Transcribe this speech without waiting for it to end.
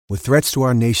With threats to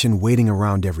our nation waiting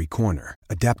around every corner,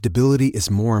 adaptability is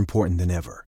more important than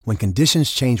ever. When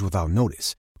conditions change without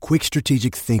notice, quick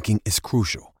strategic thinking is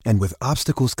crucial. And with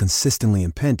obstacles consistently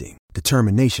impending,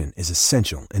 determination is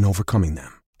essential in overcoming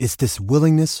them. It's this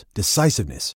willingness,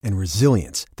 decisiveness, and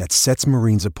resilience that sets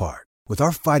Marines apart. With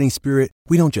our fighting spirit,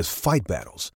 we don't just fight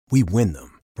battles, we win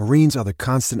them. Marines are the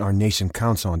constant our nation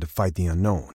counts on to fight the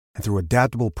unknown. And through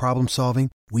adaptable problem solving,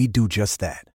 we do just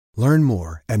that. Learn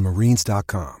more at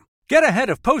marines.com. Get ahead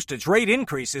of postage rate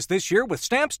increases this year with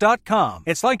Stamps.com.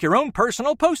 It's like your own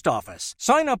personal post office.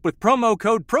 Sign up with promo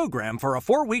code PROGRAM for a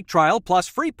 4-week trial plus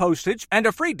free postage and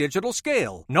a free digital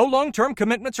scale. No long-term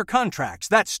commitments or contracts.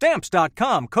 That's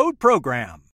Stamps.com, code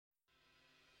PROGRAM.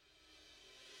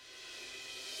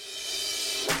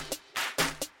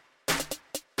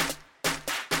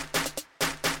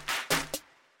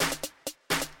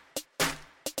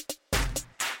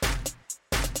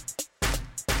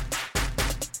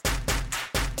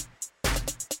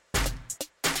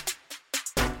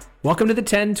 Welcome to the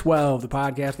 10-12, the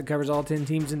podcast that covers all 10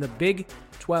 teams in the Big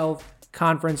 12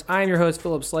 Conference. I am your host,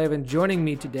 Philip Slavin. Joining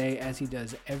me today, as he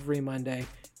does every Monday,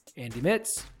 Andy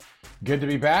Mitz. Good to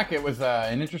be back. It was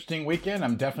an interesting weekend.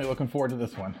 I'm definitely looking forward to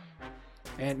this one.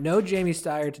 And no Jamie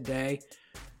Steyer today.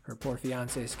 Her poor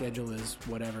fiance's schedule is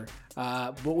whatever.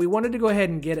 But we wanted to go ahead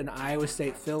and get an Iowa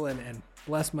State fill-in, and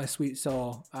bless my sweet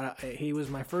soul. He was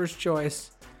my first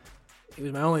choice. He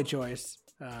was my only choice.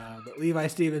 But Levi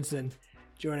Stevenson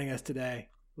joining us today.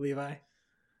 Levi, how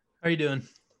are you doing?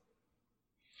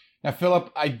 Now,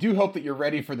 Philip, I do hope that you're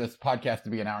ready for this podcast to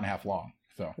be an hour and a half long.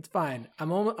 So it's fine. I'm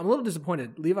a little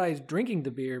disappointed. Levi's drinking the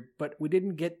beer, but we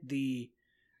didn't get the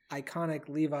iconic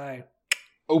Levi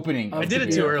opening. I did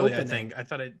it too early. Opening. I think I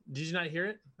thought I did. You not hear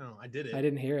it? No, I did it. I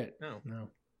didn't hear it. No.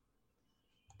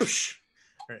 All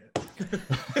right.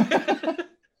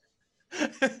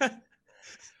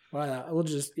 Well, we'll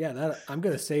just I'm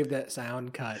gonna save that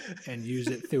sound cut and use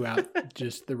it throughout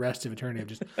just the rest of eternity. Of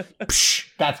just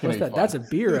that's gonna be fun. That's a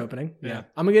beer opening. Yeah.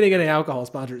 I'm gonna get an alcohol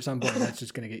sponsor at some point. That's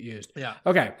just gonna get used. Yeah.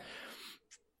 Okay.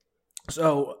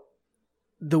 So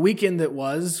the weekend that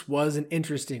was an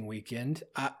interesting weekend.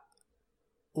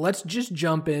 Let's just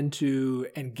jump into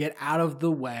and get out of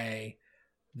the way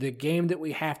the game that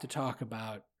we have to talk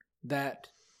about. That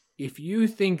if you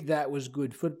think that was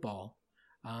good football,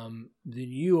 then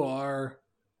you are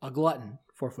a glutton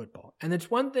for football. And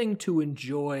it's one thing to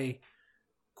enjoy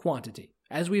quantity.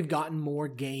 As we've gotten more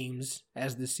games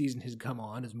as the season has come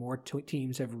on, as more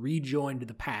teams have rejoined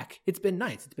the pack, it's been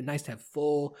nice. It's been nice to have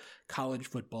full college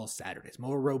football Saturdays,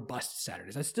 more robust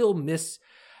Saturdays. I still miss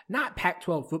not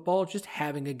Pac-12 football, just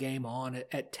having a game on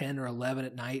at 10 or 11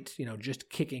 at night, just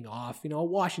kicking off,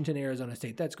 Washington, Arizona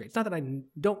State. That's great. It's not that I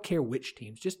don't care which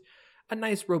teams, just a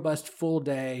nice, robust, full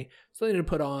day, something to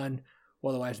put on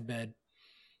while the wife's in bed.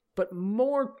 But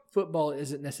more football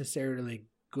isn't necessarily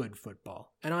good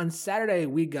football. And on Saturday,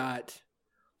 we got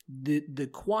the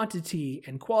quantity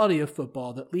and quality of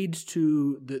football that leads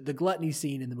to the gluttony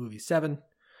scene in the movie Seven.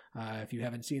 If you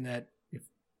haven't seen that,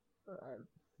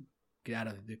 get out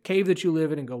of the cave that you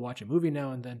live in and go watch a movie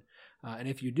now and then. And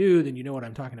if you do, then you know what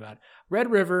I'm talking about.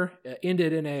 Red River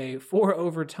ended in a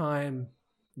 4-overtime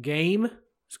game.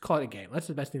 Let's call it a game. That's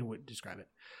the best thing to describe it.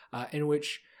 In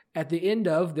which, at the end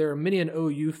of, there are many an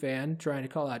OU fan trying to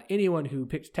call out anyone who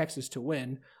picked Texas to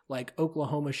win, like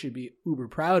Oklahoma should be uber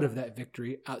proud of that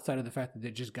victory, outside of the fact that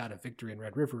they just got a victory in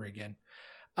Red River again.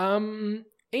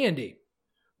 Andy,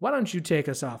 why don't you take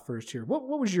us off first here? What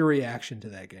was your reaction to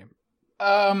that game?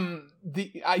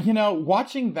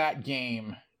 Watching that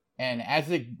game, and as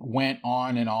it went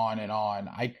on and on and on,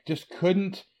 I just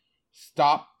couldn't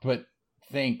stop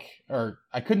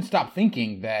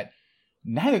thinking that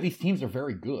neither of these teams are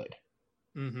very good.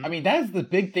 Mm-hmm. I mean, that is the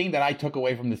big thing that I took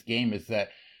away from this game is that,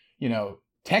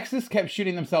 Texas kept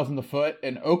shooting themselves in the foot,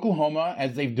 and Oklahoma,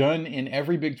 as they've done in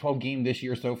every Big 12 game this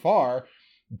year so far,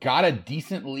 got a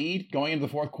decent lead going into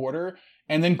the fourth quarter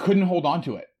and then couldn't hold on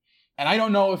to it. And I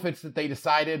don't know if it's that they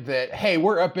decided that, hey,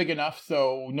 we're up big enough,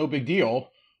 so no big deal,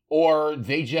 or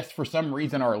they just, for some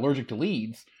reason, are allergic to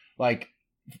leads. Like,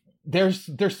 there's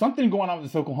something going on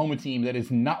with this Oklahoma team that is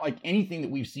not like anything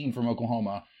that we've seen from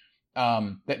Oklahoma,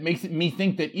 that makes me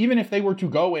think that even if they were to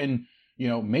go and,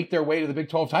 make their way to the Big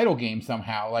 12 title game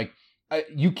somehow, like,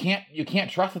 you can't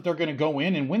trust that they're going to go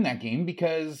in and win that game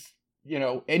because,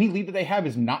 any lead that they have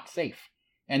is not safe.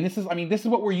 And this is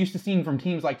what we're used to seeing from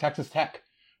teams like Texas Tech,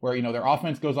 where, their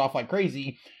offense goes off like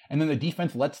crazy, and then the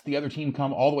defense lets the other team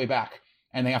come all the way back,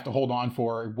 and they have to hold on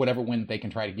for whatever win they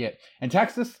can try to get. And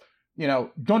Texas,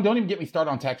 don't even get me started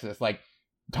on Texas. Like,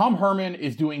 Tom Herman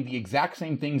is doing the exact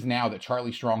same things now that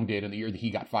Charlie Strong did in the year that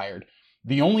he got fired.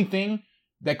 The only thing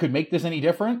that could make this any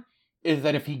different is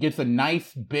that if he gets a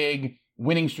nice big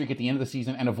winning streak at the end of the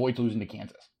season and avoids losing to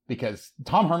Kansas, because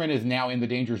Tom Herman is now in the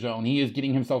danger zone. He is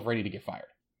getting himself ready to get fired.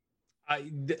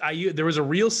 There was a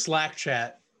real Slack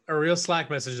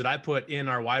message that I put in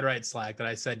our Wide Right Slack that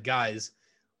I said, guys,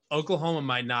 Oklahoma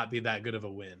might not be that good of a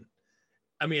win.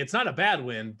 I mean, it's not a bad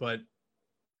win, but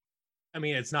I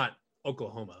mean, it's not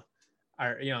Oklahoma.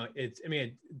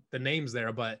 The name's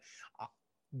there, but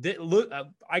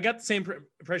I got the same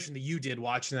impression that you did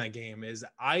watching that game. Is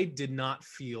I did not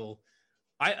feel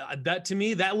that to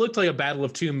me that looked like a battle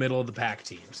of two middle of the pack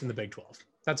teams in the Big 12.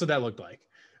 That's what that looked like.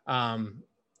 That's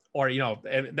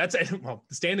the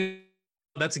standing.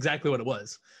 That's exactly what it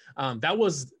was. That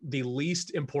was the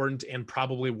least important and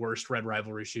probably worst Red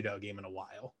Rivalry shootout game in a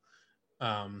while.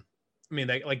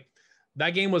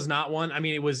 That game was not one. I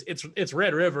mean, it's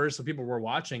Red River, so people were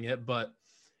watching it, but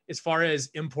as far as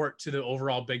import to the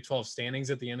overall Big 12 standings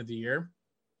at the end of the year,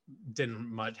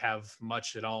 didn't have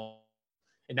much at all.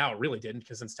 And now it really didn't,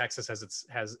 because since Texas has its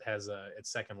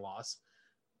second loss,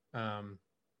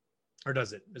 or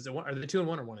does it? Is it one? Are they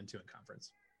 2-1 or 1-2 in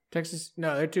conference? Texas,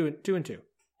 no, they're 2-2, 2-2,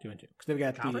 because they've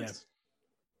got conference.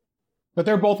 But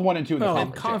they're both 1-2 in the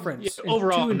conference. Conference. Yeah,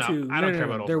 overall, 2-2. I don't care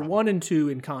about overall. They're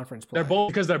 1-2 in conference play. They're both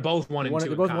because they're both 1-2.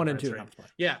 They're both 1-2 in conference play.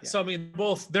 Yeah. So I mean,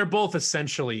 they're both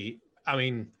essentially. I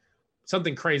mean,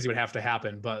 something crazy would have to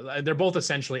happen, but they're both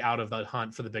essentially out of the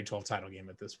hunt for the Big 12 title game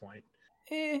at this point.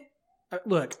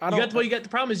 Look, you got the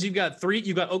problem is you've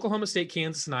got Oklahoma State,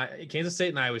 Kansas State,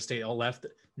 and Iowa State all left.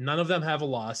 None of them have a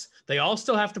loss. They all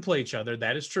still have to play each other.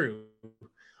 That is true.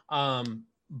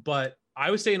 But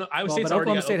Iowa State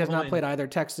Oklahoma State has not played either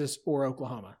Texas or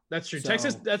Oklahoma. That's true. So,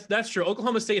 Texas, that's true.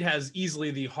 Oklahoma State has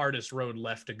easily the hardest road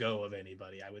left to go of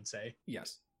anybody, I would say.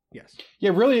 Yes.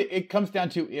 Yeah, really, it comes down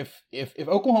to if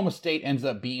Oklahoma State ends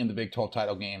up being in the Big 12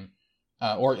 title game,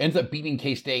 or ends up beating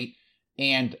K-State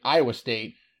and Iowa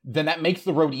State, then that makes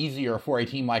the road easier for a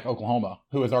team like Oklahoma,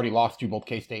 who has already lost to both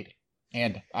K-State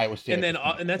and Iowa State.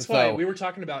 And that's why we were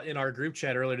talking about in our group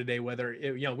chat earlier today,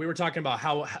 we were talking about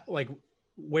how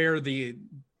where the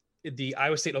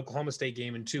Iowa State Oklahoma State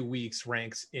game in 2 weeks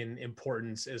ranks in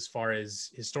importance as far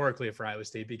as historically for Iowa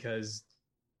State, because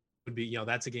it would be,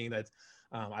 that's a game that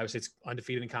Iowa State's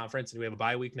undefeated in conference, and we have a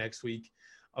bye week next week.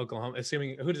 Who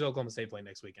does Oklahoma State play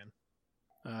next weekend?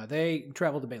 They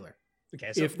travel to Baylor.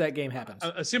 Okay, so if that game happens,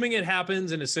 assuming it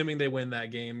happens and assuming they win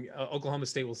that game, Oklahoma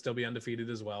State will still be undefeated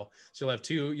as well. So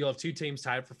you'll have two teams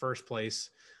tied for first place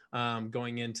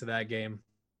going into that game.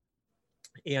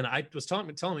 And I was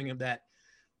telling him that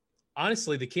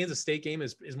honestly, the Kansas State game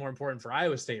is more important for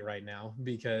Iowa State right now,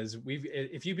 because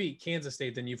if you beat Kansas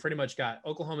State, then you pretty much got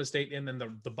Oklahoma State and then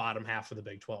the bottom half of the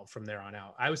Big 12 from there on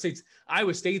out. Iowa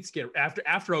State's get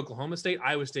after Oklahoma State,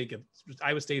 Iowa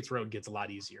State's road gets a lot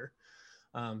easier.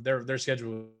 Their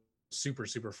schedule is super,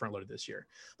 super front loaded this year.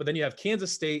 But then you have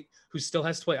Kansas State, who still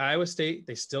has to play Iowa State.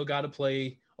 They still got to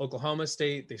play Oklahoma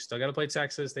State. They've still got to play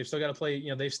Texas. They've still got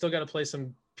to play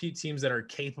some teams that are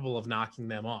capable of knocking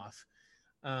them off.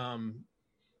 Now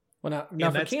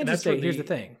for Kansas State, here's the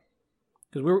thing,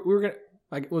 because we're gonna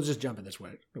we'll just jump in this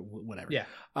way, whatever. Yeah.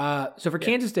 So for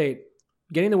Kansas State,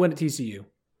 getting the win at TCU,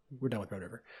 we're done with Red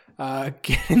River.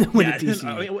 Getting the win at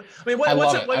TCU.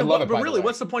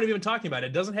 What's the point of even talking about it?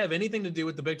 It doesn't have anything to do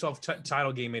with the Big 12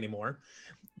 title game anymore.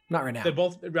 Not right now. They're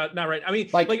both not right. I mean,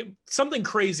 like something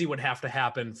crazy would have to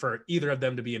happen for either of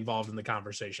them to be involved in the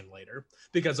conversation later,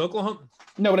 because Oklahoma.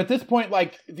 No, but at this point,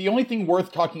 the only thing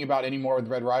worth talking about anymore with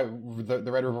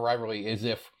the Red River rivalry is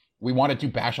if we wanted to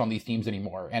bash on these teams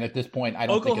anymore. And at this point, I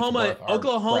don't think it's worth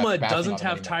Oklahoma doesn't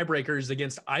have tiebreakers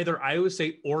against either Iowa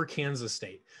State or Kansas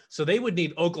State. So they would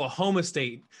need Oklahoma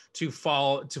State to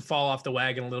fall off the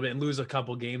wagon a little bit and lose a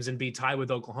couple games and be tied with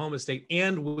Oklahoma State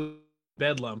and with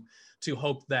Bedlam to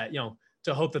hope that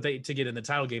they get in the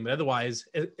title game. But otherwise,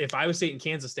 if Iowa State and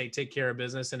Kansas State take care of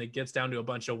business and it gets down to a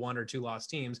bunch of 1 or 2 lost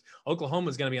teams, Oklahoma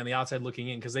is going to be on the outside looking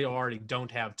in, because they already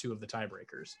don't have 2 of the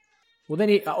tiebreakers. Well,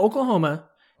 then Oklahoma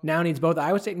now needs both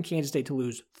Iowa State and Kansas State to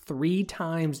lose 3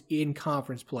 times in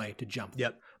conference play to jump.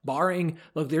 Yep.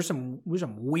 There's some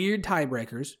weird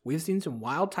tiebreakers. We've seen some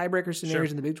wild tiebreaker scenarios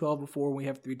in the Big 12 before when we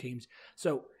have 3 teams.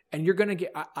 So, and you're going to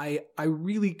get, I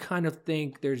really kind of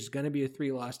think there's going to be a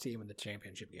 3-loss team in the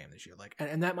championship game this year.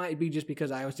 And that might be just because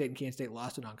Iowa State and Kansas State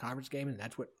lost a non-conference game, and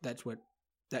that's what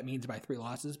that means by 3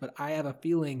 losses. But I have a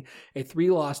feeling a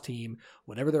 3-loss team,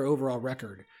 whatever their overall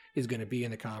record, is going to be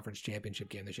in the conference championship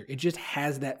game this year. It just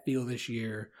has that feel this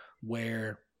year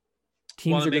where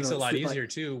teams it makes it a lot easier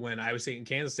too when Iowa State and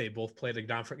Kansas State both played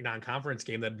a non-conference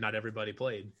game that not everybody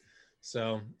played.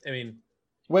 So, I mean,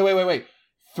 wait.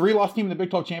 3-loss team in the Big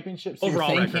 12 championship. So overall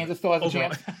you're saying record. Kansas still has a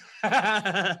chance?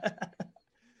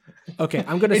 Okay,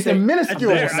 I'm going to It's say a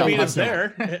minuscule. I mean, it's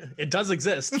there. It does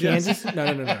exist. Kansas. Yes.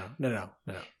 No.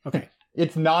 Okay,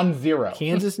 It's non-zero.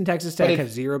 Kansas and Texas Tech have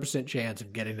 0% chance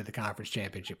of getting to the conference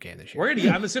championship game this year.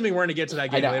 I'm assuming we're going to get to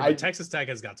that game later, but Texas Tech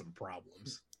has got some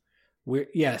problems.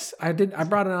 Yes, I did. I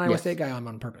brought an Iowa State guy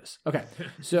on purpose. Okay,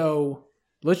 so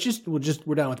we're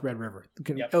done with Red River.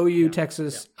 OU,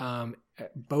 Texas,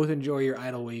 both enjoy your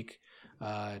idle week.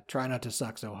 Try not to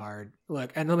suck so hard.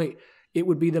 Look, and it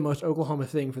would be the most Oklahoma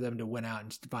thing for them to win out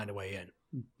and to find a way in.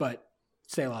 But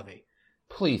c'est la vie.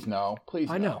 Please no.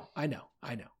 I know.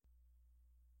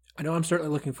 I know I'm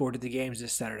certainly looking forward to the games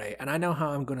this Saturday, and I know how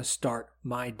I'm going to start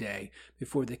my day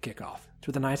before the kickoff. It's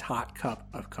with a nice hot cup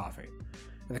of coffee.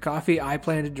 And the coffee I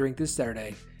plan to drink this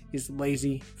Saturday is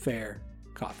Lazy Fair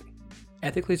Coffee.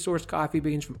 Ethically sourced coffee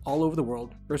beans from all over the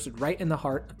world, roasted right in the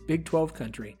heart of Big 12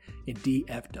 country in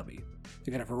DFW.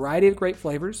 They've got a variety of great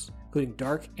flavors, including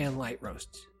dark and light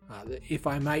roasts. If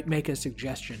I might make a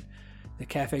suggestion, the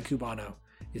Cafe Cubano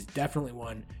is definitely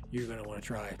one you're going to want to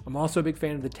try. I'm also a big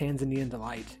fan of the Tanzanian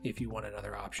Delight if you want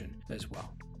another option as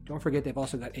well. Don't forget they've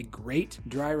also got a great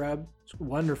dry rub. It's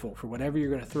wonderful for whatever you're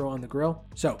going to throw on the grill.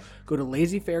 So go to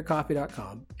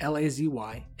lazyfaircoffee.com,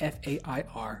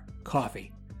 LAZYFAIR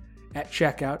coffee. At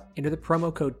checkout, enter the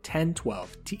promo code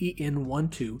 1012,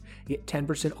 TEN12, get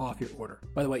 10% off your order.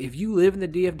 By the way, if you live in the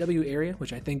DFW area,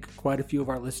 which I think quite a few of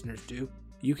our listeners do,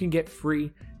 you can get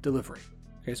free delivery.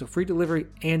 Okay, so free delivery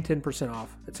and 10%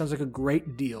 off. That sounds like a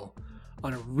great deal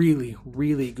on a really,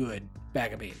 really good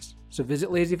bag of beans. So visit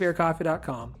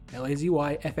lazyfaircoffee.com,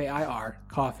 LAZYFAIR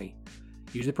coffee.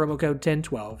 Use the promo code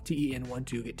 1012,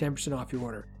 TEN12, get 10% off your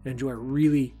order, and enjoy a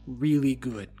really, really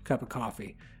good cup of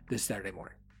coffee this Saturday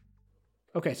morning.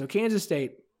 Okay, so Kansas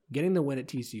State getting the win at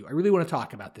TCU. I really want to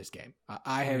talk about this game.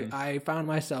 I found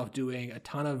myself doing a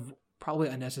ton of probably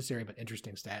unnecessary but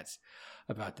interesting stats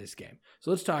about this game.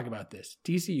 So let's talk about this.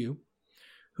 TCU,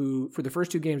 who for the first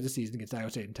two games of the season against Iowa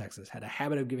State and Texas, had a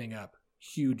habit of giving up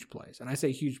huge plays. And I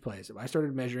say huge plays. If I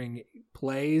started measuring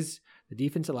plays the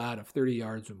defense allowed of 30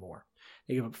 yards or more,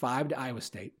 they gave up 5 to Iowa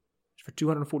State for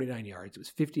 249 yards. It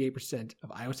was 58%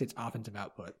 of Iowa State's offensive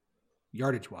output,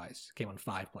 yardage-wise, came on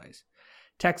 5 plays.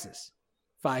 Texas,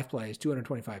 5 plays,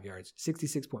 225 yards,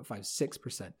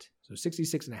 66.56%. So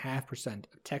 66.5%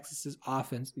 of Texas's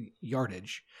offense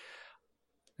yardage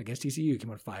against TCU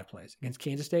came on 5 plays. Against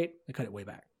Kansas State, they cut it way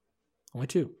back. Only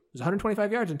 2. It was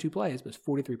 125 yards in 2 plays, but it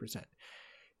was 43%.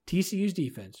 TCU's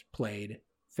defense played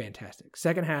fantastic.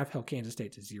 Second half held Kansas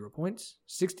State to 0 points,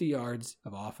 60 yards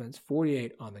of offense,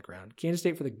 48 on the ground. Kansas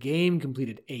State for the game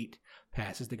completed 8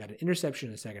 passes. They got an interception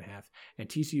in the second half, and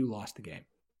TCU lost the game.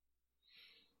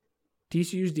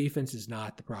 TCU's defense is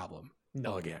not the problem.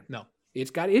 No.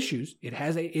 It's got issues.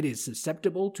 It is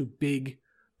susceptible to big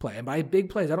play. And by big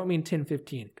plays, I don't mean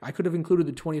 10-15. I could have included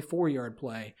the 24-yard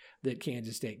play that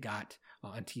Kansas State got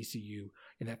on TCU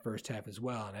in that first half as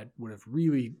well, and that would have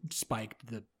really spiked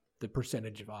the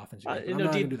percentage of offense. I'm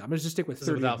not going to do that. I'm going to just stick with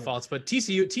 30. Without faults, but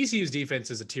TCU's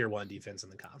defense is a tier 1 defense in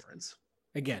the conference.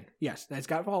 Again, yes, that's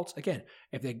got faults. Again,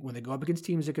 when they go up against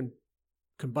teams that can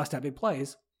bust out big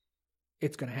plays,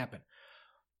 it's going to happen.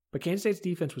 But Kansas State's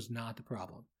defense was not the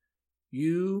problem.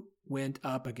 You went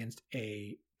up against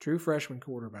a true freshman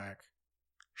quarterback,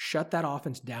 shut that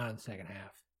offense down in the second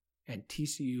half, and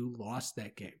TCU lost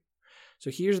that game.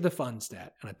 So here's the fun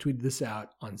stat, and I tweeted this out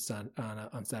on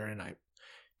Saturday night.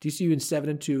 TCU is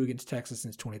 7-2 against Texas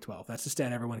since 2012. That's the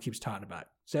stat everyone keeps talking about.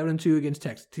 7-2 against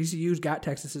Texas. TCU's got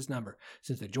Texas's number.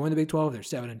 Since they joined the Big 12, they're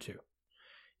 7-2.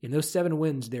 In those 7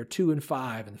 wins, they're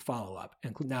 2-5 in the follow-up.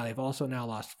 And now they've also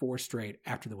lost 4 straight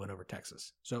after the win over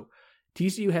Texas. So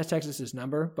TCU has Texas's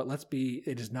number, but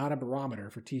it is not a barometer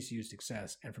for TCU's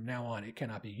success. And from now on, it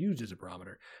cannot be used as a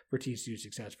barometer for TCU's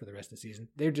success for the rest of the season.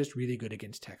 They're just really good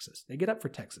against Texas. They get up for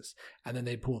Texas, and then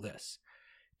they pull this.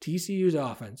 TCU's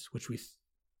offense,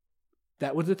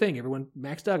 that was the thing. Everyone,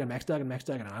 Max Duggan,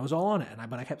 and I was all on it.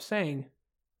 But I kept saying,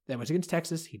 that was against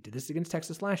Texas. He did this against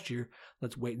Texas last year.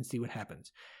 Let's wait and see what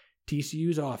happens.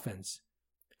 TCU's offense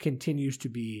continues to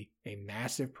be a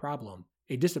massive problem,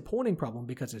 a disappointing problem,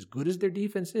 because as good as their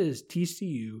defense is,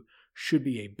 TCU should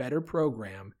be a better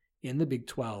program in the Big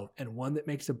 12 and one that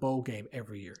makes a bowl game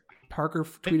every year. Parker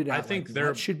tweeted out,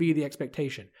 that should be the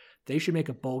expectation. They should make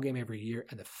a bowl game every year,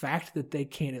 and the fact that they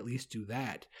can't at least do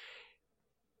that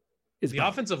is the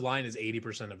offensive line is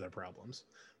 80% of their problems.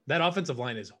 That offensive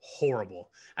line is horrible.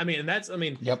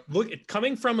 Yep. Look,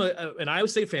 coming from an Iowa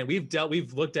State fan,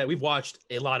 we've watched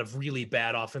a lot of really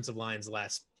bad offensive lines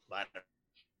last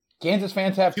Kansas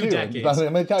fans have two decades.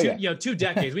 I'm going to tell you. 2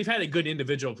 decades. We've had good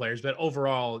individual players, but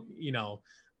overall,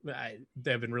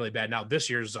 they've been really bad. Now this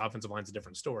year's offensive line's a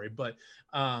different story, but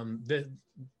I'm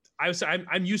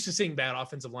used to seeing bad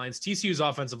offensive lines. TCU's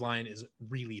offensive line is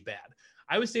really bad.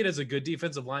 Iowa State has a good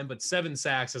defensive line, but 7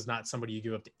 sacks is not somebody you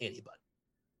give up to anybody.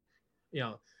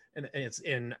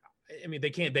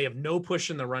 They have no push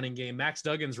in the running game. Max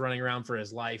Duggan's running around for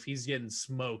his life. He's getting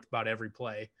smoked about every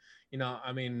play.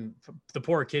 The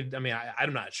poor kid,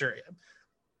 I'm not sure.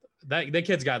 That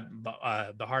kid's got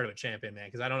the heart of a champion, man,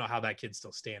 because I don't know how that kid's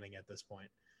still standing at this point.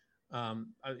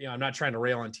 I'm not trying to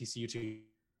rail on TCU too,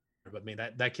 but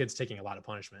that kid's taking a lot of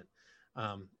punishment.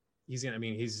 I'm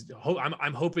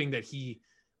hoping that he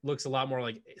looks a lot more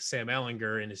like Sam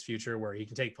Ehlinger in his future, where he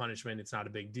can take punishment. It's not a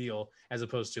big deal, as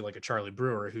opposed to like a Charlie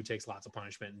Brewer who takes lots of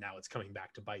punishment. And now it's coming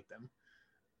back to bite them,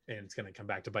 and it's going to come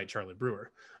back to bite Charlie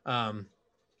Brewer.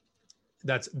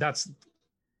 That's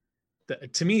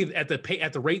to me, at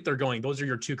the rate they're going, those are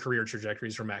your 2 career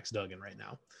trajectories for Max Duggan right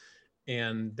now.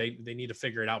 And they need to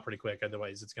figure it out pretty quick.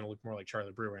 Otherwise it's going to look more like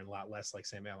Charlie Brewer and a lot less like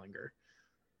Sam Ehlinger.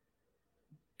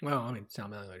 Well,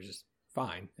 Sam Ehlinger is just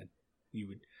fine.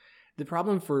 The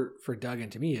problem for Duggan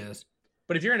to me is,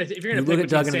 but if you're gonna pick between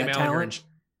Sam Ehlinger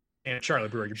and Charlie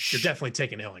Brewer, you're definitely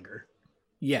taking Ehlinger.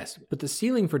 Yes, but the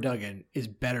ceiling for Duggan is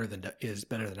better than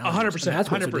Ehlinger. 100%.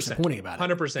 That's what's so disappointing about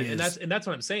it. 100%. And that's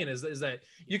what I'm saying is that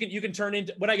you can turn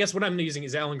into what I'm using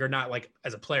is Ehlinger not like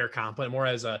as a player comp, but more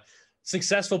as a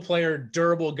successful player,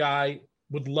 durable guy.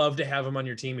 Would love to have him on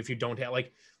your team if you don't have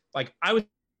like I was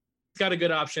got a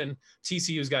good option.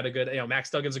 TCU's got a good, Max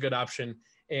Duggan's a good option.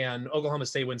 And Oklahoma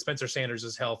State, when Spencer Sanders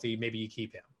is healthy, maybe you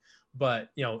keep him. But,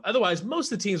 otherwise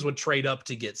most of the teams would trade up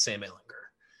to get Sam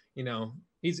Ehlinger.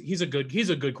 He's a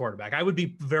good quarterback. I would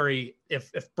be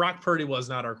if Brock Purdy was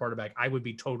not our quarterback, I would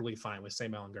be totally fine with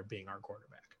Sam Ehlinger being our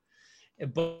quarterback.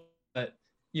 But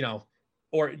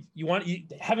or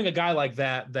having a guy like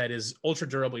that is ultra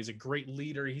durable. He's a great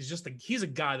leader. He's a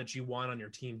guy that you want on your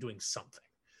team doing something,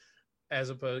 as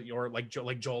opposed or like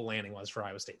Joel Lanning was for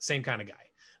Iowa State, same kind of guy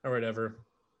or whatever.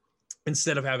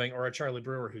 Instead of having or a Charlie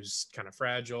Brewer who's kind of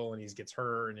fragile and he gets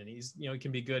hurt and he's he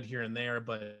can be good here and there,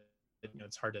 but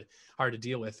it's hard to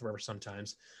deal with where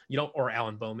sometimes or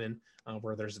Alan Bowman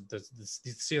where there's the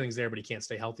ceiling's there, but he can't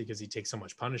stay healthy because he takes so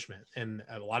much punishment, and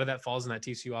a lot of that falls in that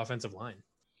TCU offensive line.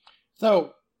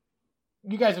 So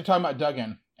you guys are talking about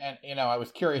Duggan, and I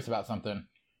was curious about something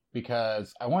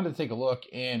because I wanted to take a look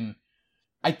in.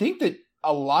 I think that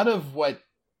a lot of what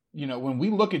when we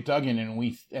look at Duggan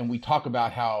and we talk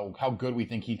about how good we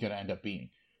think he's going to end up being,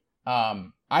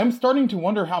 I'm starting to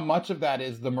wonder how much of that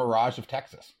is the mirage of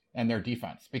Texas and their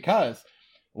defense, because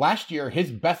last year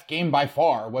his best game by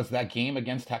far was that game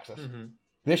against Texas. Mm-hmm.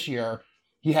 This year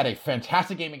he had a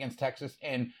fantastic game against Texas,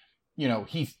 and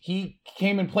he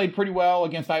came and played pretty well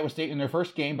against Iowa State in their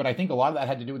first game, but I think a lot of that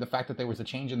had to do with the fact that there was a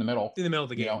change in the middle of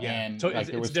the game. And it's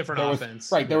a different offense.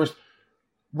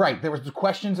 There was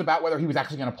questions about whether he was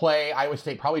actually going to play. Iowa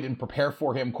State probably didn't prepare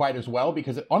for him quite as well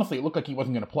because honestly, it looked like he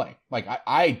wasn't going to play. Like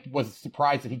I was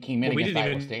surprised that he came in against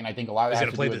Iowa State, and I think a lot of that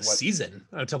has to do with season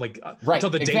until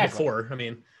the day before. I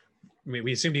mean,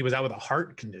 we assumed he was out with a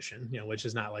heart condition, which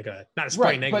is not not a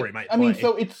sprained ankle where he might play.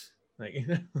 So it's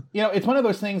it's one of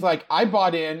those things. Like I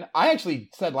bought in. I actually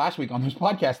said last week on this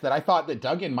podcast that I thought that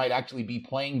Duggan might actually be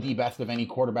playing the best of any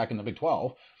quarterback in the Big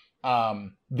 12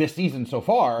 this season so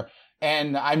far.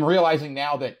 And I'm realizing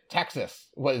now that Texas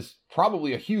was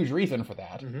probably a huge reason for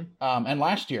that. Mm-hmm. And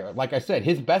last year, like I said,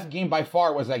 his best game by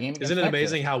far was that game against Isn't it Texas.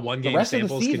 Amazing how one game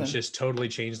samples can just totally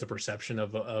change the perception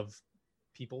of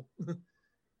people?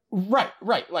 Right.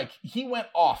 Like he went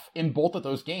off in both of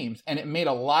those games, and it made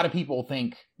a lot of people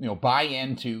think, buy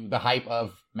into the hype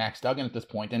of Max Duggan at this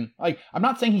point. And I'm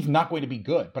not saying he's not going to be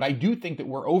good, but I do think that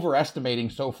we're overestimating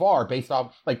so far based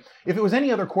off, if it was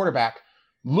any other quarterback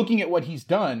looking at what he's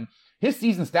done, his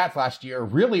season stats last year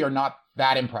really are not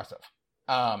that impressive.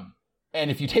 And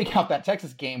if you take out that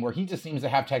Texas game where he just seems to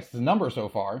have Texas' number so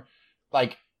far,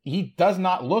 he does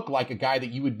not look like a guy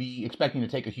that you would be expecting to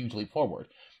take a huge leap forward.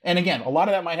 And again, a lot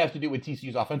of that might have to do with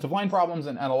TCU's offensive line problems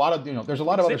and a lot of, there's a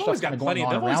lot of other stuff kind of going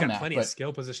on around that. They've always got plenty of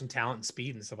skill position talent and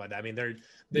speed and stuff like that. I mean,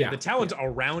 the talent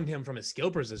around him from a skill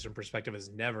position perspective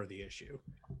is never the issue.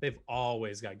 They've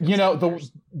always got good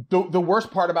the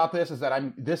worst part about this is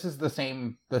that this is the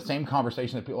same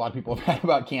conversation that a lot of people have had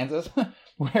about Kansas,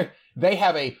 where they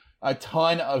have a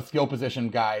ton of skill position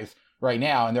guys right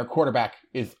now, and their quarterback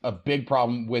is a big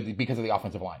problem because of the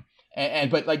offensive line.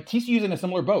 But TCU's in a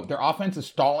similar boat. Their offense is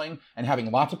stalling and having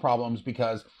lots of problems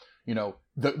because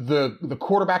the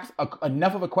quarterback's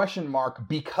enough of a question mark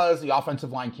because the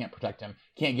offensive line can't protect him,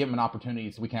 can't give him an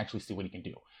opportunity so we can actually see what he can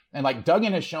do. And like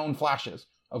Duggan has shown flashes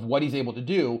of what he's able to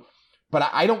do, but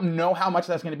I don't know how much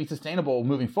that's going to be sustainable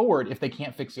moving forward if they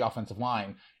can't fix the offensive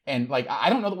line. And like, I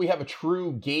don't know that we have a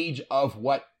true gauge of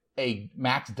what a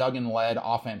Max Duggan-led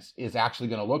offense is actually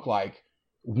going to look like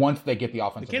once they get the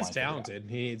offensive line. The kid's talented.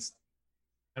 He needs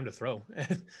time to throw.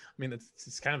 I mean,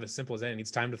 it's kind of as simple as that. He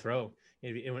needs time to throw.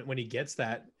 When he gets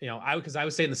that, because I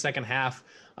would say in the second half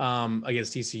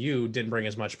against TCU didn't bring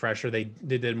as much pressure. They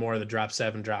did more of the drop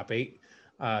 7, drop 8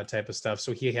 type of stuff.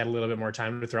 So he had a little bit more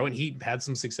time to throw, and he had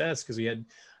some success because he had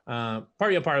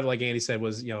part of like Andy said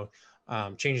was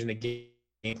changing the game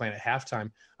plan at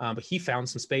halftime. But he found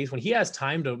some space when he has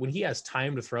time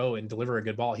to throw and deliver a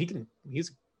good ball.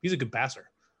 He's a good passer.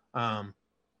 And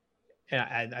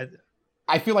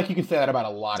I feel like you can say that about a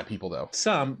lot of people though.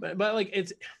 Some, but like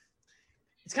it's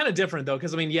kind of different though,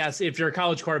 because I mean, yes, if you're a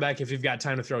college quarterback, if you've got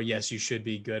time to throw, yes, you should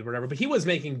be good, whatever. But he was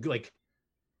making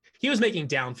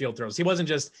downfield throws. He wasn't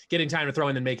just getting time to throw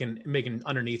and then making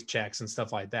underneath checks and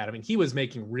stuff like that. I mean, he was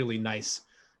making really nice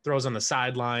throws on the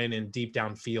sideline and deep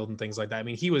downfield and things like that. I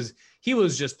mean, he was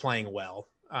just playing well,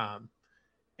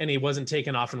 and he wasn't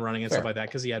taking off and running and stuff like that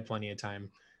because he had plenty of time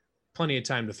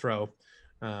to throw.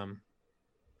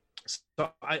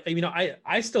 So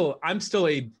I'm still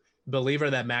a believer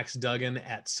that Max Duggan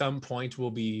at some point will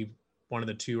be one of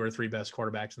the 2 or 3 best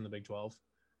quarterbacks in the Big 12,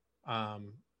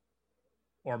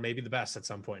 or maybe the best at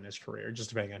some point in his career, just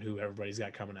depending on who everybody's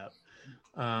got coming up.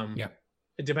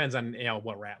 It depends on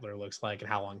what Rattler looks like and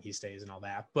how long he stays and all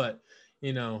that. But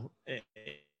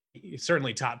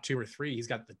certainly top 2 or 3. He's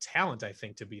got the talent, I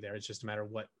think, to be there. It's just a matter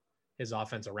of what his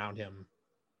offense around him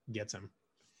gets him.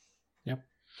 Yep.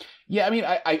 Yeah, I mean,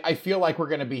 I feel like we're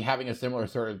going to be having a similar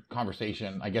sort of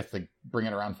conversation, I guess, to bring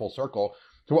it around full circle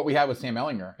to what we had with Sam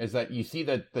Ehlinger, is that you see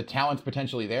that the talent's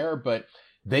potentially there, but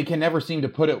they can never seem to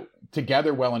put it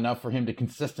together well enough for him to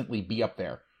consistently be up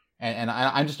there. And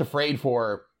I'm just afraid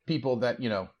for people that,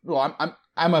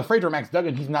 I'm afraid for Max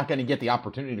Duggan, he's not going to get the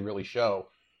opportunity to really show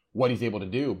what he's able to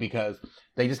do because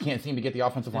they just can't seem to get the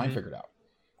offensive line figured out.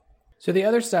 So the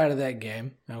other side of that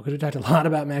game, because we talked a lot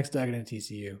about Max Duggan and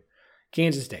TCU,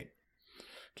 Kansas State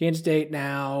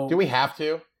now. Do we have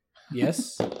to?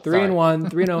 Yes.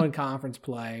 3-1, 3-0 in conference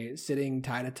play, sitting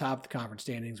tied atop the conference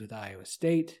standings with Iowa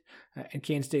State. And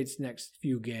Kansas State's next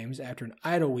few games after an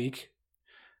idle week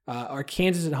are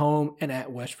Kansas at home and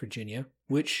at West Virginia,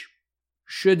 which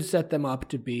should set them up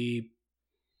to be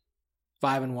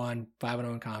 5-1,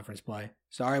 5-0 in conference play.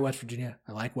 Sorry, West Virginia.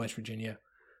 I like West Virginia.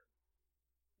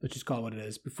 Let's just call it what it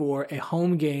is, before a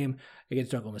home game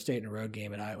against Oklahoma State and a road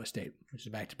game at Iowa State, which is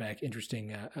a back-to-back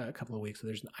interesting couple of weeks. So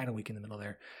there's an idle week in the middle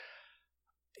there.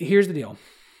 Here's the deal.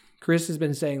 Chris has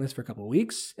been saying this for a couple of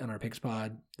weeks on our Picks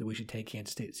Pod that we should take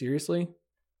Kansas State seriously.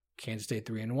 Kansas State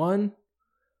 3-1.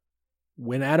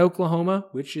 Win at Oklahoma,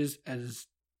 which is, as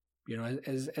Levi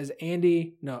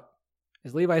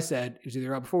said, it was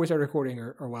either before we started recording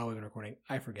or while we've been recording.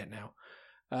 I forget now.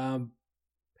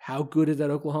 How good does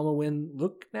that Oklahoma win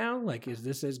look now? Like, is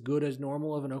this as good as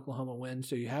normal of an Oklahoma win?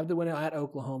 So you have the win at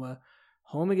Oklahoma,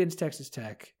 home against Texas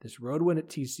Tech, this road win at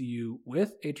TCU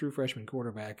with a true freshman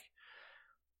quarterback.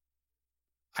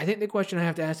 I think the question I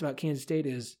have to ask about Kansas State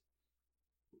is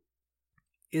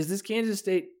this Kansas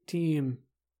State team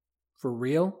for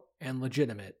real and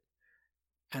legitimate?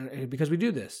 And because we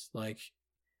do this, like,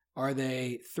 are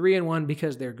they 3-1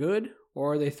 because they're good,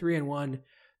 or are they 3-1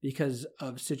 because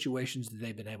of situations that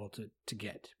they've been able to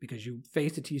get? Because you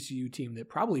faced a TCU team that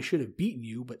probably should have beaten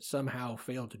you, but somehow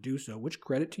failed to do so, which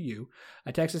credit to you.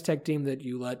 A Texas Tech team that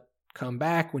you let come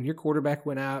back when your quarterback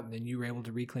went out, and then you were able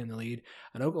to reclaim the lead.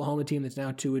 An Oklahoma team that's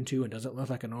now 2-2 and doesn't look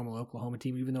like a normal Oklahoma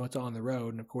team, even though it's on the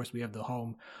road. And of course, we have the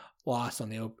home loss on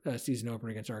the season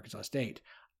opener against Arkansas State.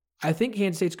 I think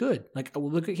Kansas State's good. Like,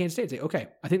 we'll look at Kansas State and say, okay,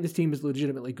 I think this team is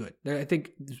legitimately good. I think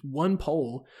there's one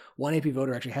AP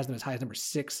voter actually has them as high as number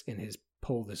 6 in his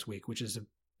poll this week, which is a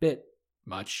bit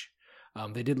much.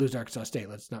 They did lose to Arkansas State.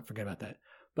 Let's not forget about that.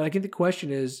 But I think the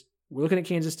question is, we're looking at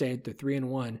Kansas State. They're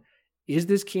 3-1. Is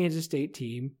this Kansas State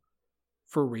team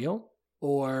for real?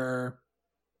 Or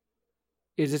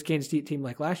is this Kansas State team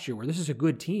like last year, where this is a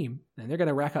good team and they're going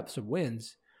to rack up some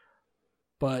wins,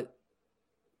 but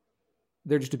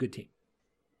they're just a good team?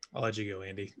 I'll let you go,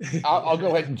 Andy. I'll go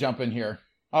ahead and jump in here.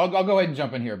 I'll go ahead and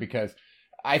jump in here because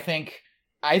I think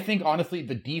honestly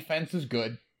the defense is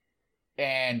good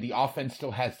and the offense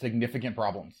still has significant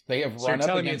problems. They have run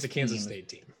up against it's a Kansas State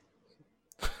team.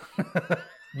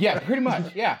 Yeah, pretty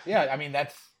much. Yeah. I mean,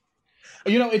 that's,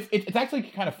 it's actually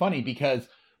kind of funny because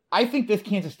I think this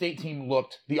Kansas State team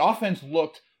the offense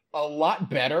looked a lot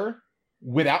better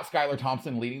without Skylar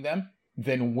Thompson leading them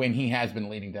than when he has been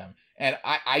leading them. And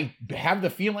I have the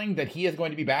feeling that he is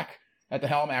going to be back at the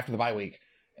helm after the bye week.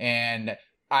 And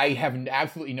I have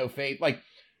absolutely no faith. Like,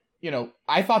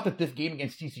 I thought that this game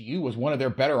against TCU was one of their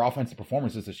better offensive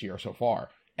performances this year so far.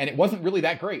 And it wasn't really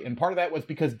that great. And part of that was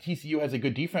because TCU has a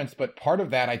good defense. But part of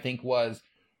that, I think, was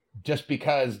just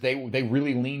because they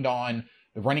really leaned on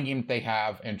the running game that they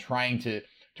have and trying to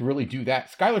really do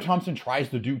that. Skylar Thompson tries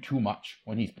to do too much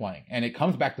when he's playing. And it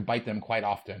comes back to bite them quite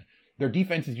often. Their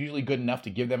defense is usually good enough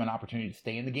to give them an opportunity to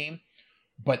stay in the game.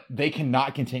 But they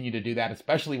cannot continue to do that,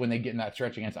 especially when they get in that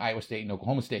stretch against Iowa State and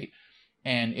Oklahoma State.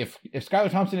 And if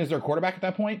Skylar Thompson is their quarterback at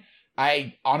that point,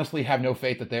 I honestly have no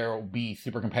faith that they'll be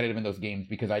super competitive in those games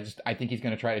because I think he's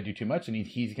going to try to do too much and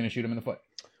he's going to shoot him in the foot.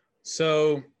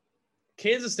 So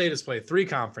Kansas State has played 3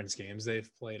 conference games. They've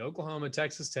played Oklahoma,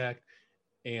 Texas Tech,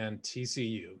 and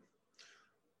TCU,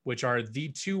 which are the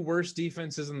 2 worst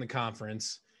defenses in the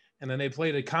conference. And then they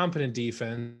played a competent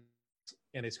defense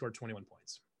and they scored 21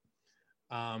 points.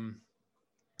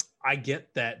 I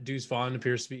get that Deuce Vaughn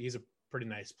appears to be, he's a pretty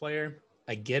nice player.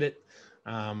 I get it.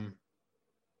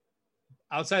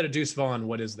 Outside of Deuce Vaughn,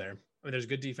 what is there? I mean, there's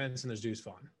good defense and there's Deuce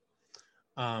Vaughn.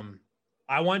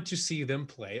 I want to see them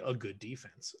play a good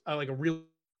defense, like a really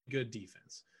good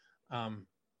defense.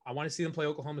 I want to see them play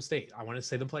Oklahoma State. I want to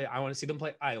see them play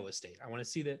Iowa State. I want to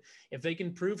see that if they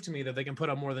can prove to me that they can put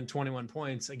up more than 21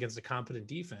 points against a competent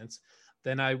defense,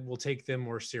 then I will take them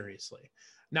more seriously.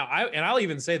 Now, I'll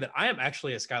even say that I am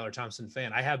actually a Skylar Thompson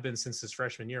fan. I have been since his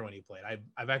freshman year when he played.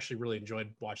 I've actually really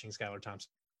enjoyed watching Skylar Thompson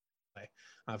play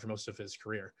for most of his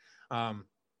career.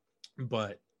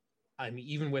 But I mean,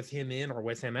 even with him in or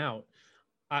with him out,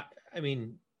 I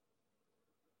mean,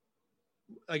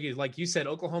 like you said,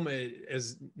 Oklahoma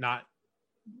is not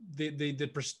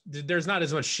there's not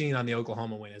as much sheen on the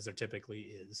Oklahoma win as there typically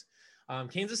is.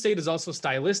 Kansas State is also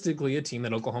stylistically a team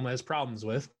that Oklahoma has problems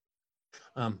with.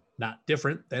 Not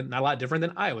a lot different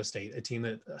than Iowa State, a team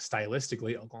that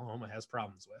stylistically Oklahoma has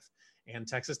problems with, and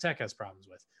Texas Tech has problems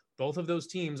with. Both of those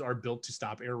teams are built to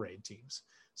stop air raid teams.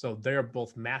 So they're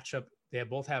both they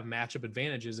both have matchup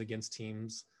advantages against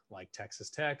teams like Texas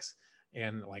Tech's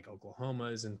and like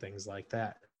Oklahoma's and things like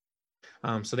that.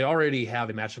 So they already have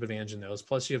a matchup advantage in those.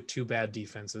 Plus you have 2 bad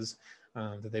defenses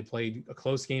that they played a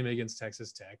close game against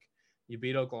Texas Tech. You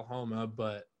beat Oklahoma,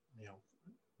 but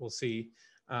we'll see.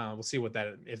 We'll see what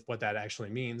that actually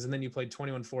means. And then you played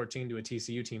 21-14 to a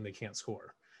TCU team that can't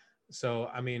score. So,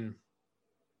 I mean,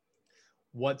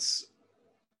 what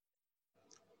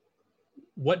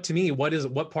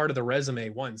part of the resume,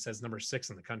 1, says number 6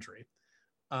 in the country?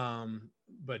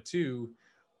 But 2,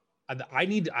 I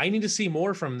need to see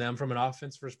more from them from an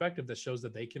offense perspective that shows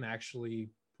that they can actually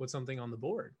put something on the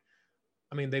board.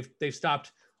 I mean, they've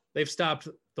stopped one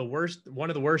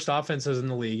of the worst offenses in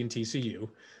the league in TCU.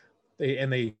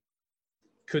 They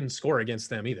couldn't score against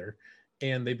them either.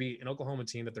 And they beat an Oklahoma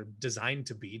team that they're designed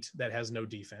to beat that has no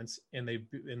defense. And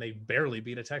they barely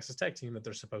beat a Texas Tech team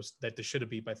that they should have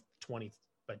beat by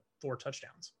 4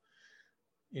 touchdowns,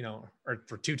 or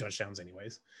for 2 touchdowns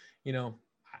anyways.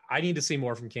 I need to see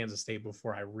more from Kansas State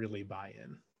before I really buy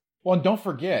in. Well, and don't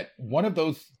forget, one of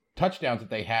those touchdowns that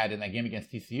they had in that game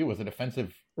against TCU was a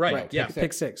defensive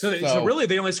pick six. So really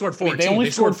they only scored 14. They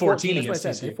scored 14 against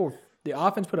TCU. The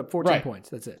offense put up 14 points.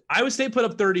 That's it. Iowa State put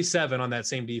up 37 on that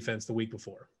same defense the week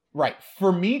before. Right.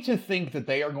 For me to think that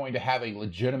they are going to have a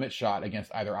legitimate shot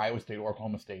against either Iowa State or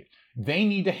Oklahoma State, they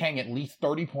need to hang at least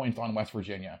 30 points on West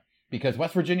Virginia, because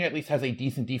West Virginia at least has a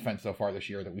decent defense so far this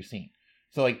year that we've seen.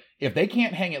 So, if they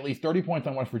can't hang at least 30 points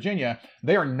on West Virginia,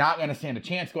 they are not going to stand a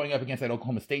chance going up against that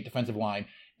Oklahoma State defensive line.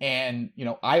 And,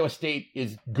 Iowa State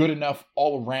is good enough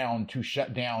all around to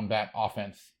shut down that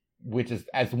offense, which is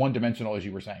as one-dimensional as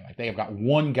you were saying. They have got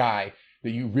one guy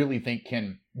that you really think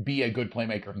can be a good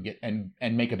playmaker and get and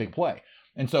make a big play.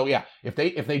 And so, yeah, if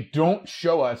they don't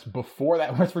show us before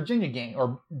that West Virginia game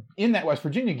or in that West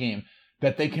Virginia game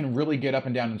that they can really get up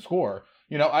and down and score,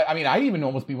 I'd even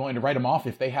almost be willing to write them off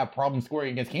if they have problems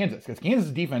scoring against Kansas, because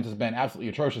Kansas' defense has been absolutely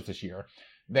atrocious this year.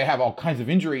 They have all kinds of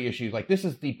injury issues. This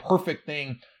is the perfect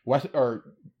thing.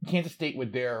 Kansas State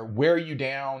would wear you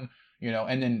down,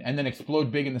 and then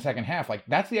explode big in the second half.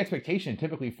 That's the expectation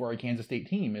typically for a Kansas State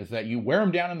team, is that you wear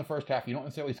them down in the first half, you don't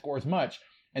necessarily score as much,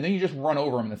 and then you just run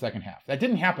over them in the second half. That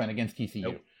didn't happen against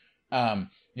TCU.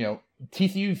 Nope.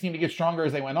 TCU seemed to get stronger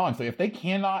as they went on. So if they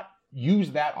cannot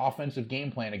use that offensive game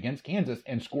plan against Kansas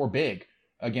and score big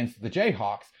against the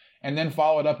Jayhawks, and then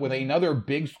follow it up with another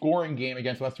big scoring game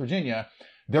against West Virginia,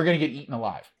 they're going to get eaten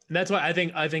alive. And that's why I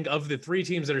think of the 3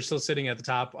 teams that are still sitting at the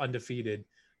top undefeated,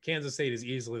 Kansas State is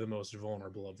easily the most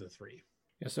vulnerable of the three.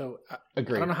 Yeah, so I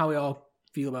Agreed. don't know how we all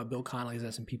feel about Bill Connolly's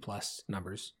S&P Plus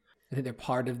numbers. I think they're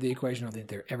part of the equation. I don't think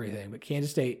they're everything. But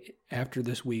Kansas State, after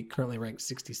this week, currently ranked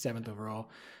 67th overall,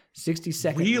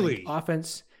 62nd ranked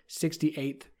offense,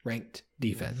 68th ranked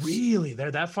defense. Really?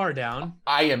 They're that far down?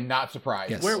 I am not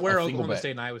surprised. Yes. Where are Oklahoma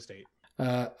State and Iowa State?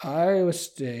 Iowa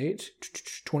State,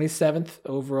 27th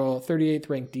overall, 38th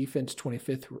ranked defense,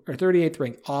 25th or 38th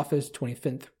ranked offense,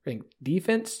 25th ranked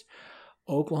defense.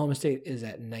 Oklahoma State is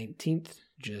at 19th,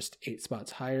 just 8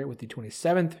 spots higher with the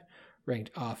 27th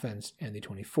ranked offense and the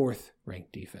 24th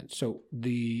ranked defense. So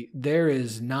there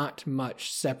is not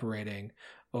much separating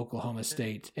Oklahoma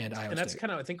State and Iowa State. And that's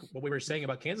kind of, I think, what we were saying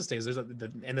about Kansas State is and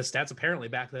the stats apparently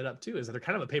back that up too, is that they're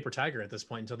kind of a paper tiger at this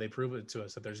point until they prove it to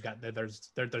us that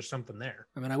there's something there.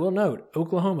 I mean, I will note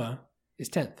Oklahoma is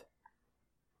 10th,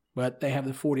 but they have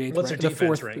the 48th. What's their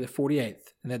defense rank? The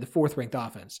 48th, and they have the 4th ranked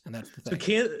offense, and that's the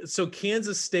thing. So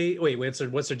Kansas State. What's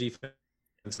their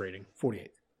defense rating? 48th.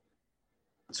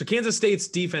 So Kansas State's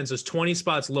defense is 20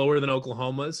 spots lower than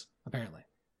Oklahoma's, apparently.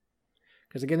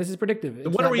 Because again, this is predictive. It's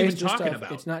what are we even talking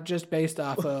about? It's not just based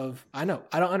off of. I know.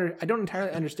 I don't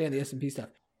entirely understand the S&P stuff.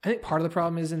 I think part of the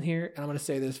problem is in here, and I'm going to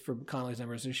say this for Connolly's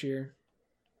numbers this year.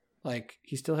 Like,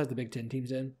 he still has the Big Ten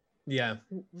teams in. Yeah.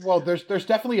 Well, there's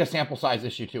definitely a sample size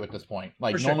issue too at this point.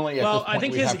 Like sure. normally, at well, this point, I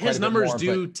think his numbers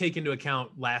do take into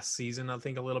account last season. I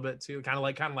think a little bit too. Kind of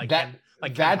like that.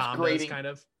 That's grading. Kind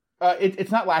of.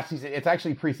 It's not last season. It's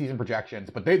actually preseason projections,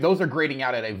 but those are grading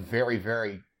out at a very,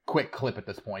 very quick clip at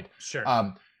this point. Sure.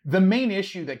 The main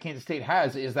issue that Kansas State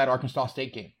has is that Arkansas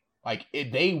State game. Like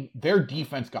their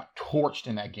defense got torched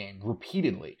in that game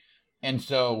repeatedly, and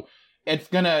so it's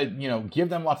gonna give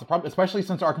them lots of problems, especially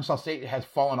since Arkansas State has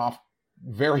fallen off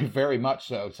very, very much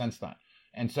so since then.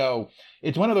 And so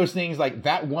it's one of those things like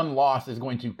that one loss is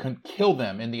going to kill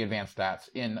them in the advanced stats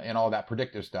in all that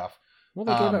predictive stuff. Well,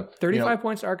 they gave up 35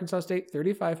 points to Arkansas State,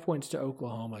 35 points to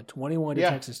Oklahoma, 21 to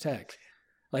Texas Tech.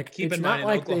 Like, keep it's in not mind,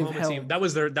 like Oklahoma they've held... team.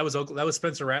 That was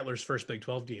Spencer Rattler's first Big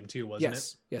 12 game too, wasn't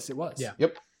it? Yes, it was. Yeah.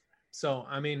 Yep. So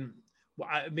I mean,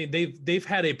 they've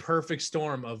had a perfect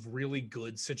storm of really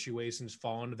good situations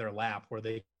fall into their lap where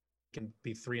they can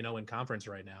be 3-0 in conference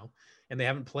right now, and they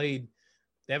haven't really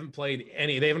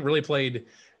played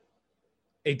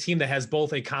a team that has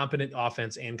both a competent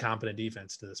offense and competent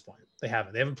defense to this point. They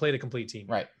haven't played a complete team.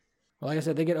 Right. Well, like I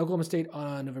said, they get Oklahoma State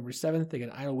on November 7th. They get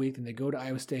an Iowa week, then they go to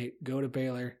Iowa State, go to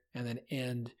Baylor, and then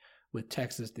end with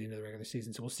Texas at the end of the regular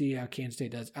season. So we'll see how Kansas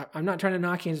State does. I'm not trying to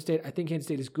knock Kansas State. I think Kansas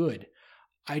State is good.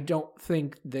 I don't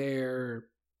think they're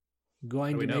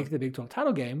going to make the Big 12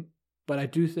 title game, but I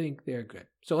do think they're good.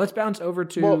 So let's bounce over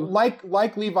to... Well,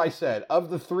 like Levi said,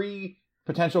 of the 3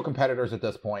 potential competitors at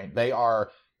this point, they are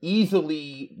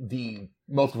easily the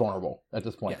most vulnerable at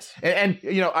this point. Yes. And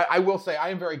I will say I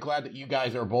am very glad that you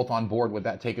guys are both on board with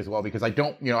that take as well, because I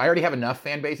don't, I already have enough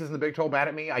fan bases in the Big 12 mad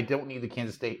at me. I don't need the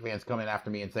Kansas State fans coming after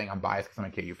me and saying I'm biased because I'm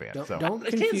a KU fan. Don't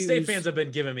the Kansas State fans have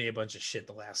been giving me a bunch of shit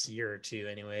the last year or two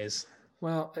anyways.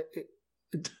 Well,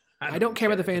 I don't care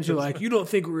about the fans who are like, you don't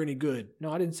think we're any good.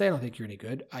 No, I didn't say I don't think you're any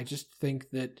good. I just think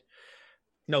that...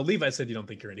 No, Levi said you don't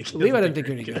think you're any good. Levi doesn't think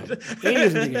you're any good. He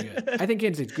doesn't think you're good. I think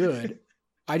Kansas State's good.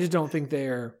 I just don't think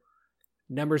they're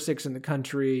number 6 in the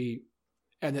country,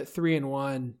 and that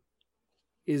 3-1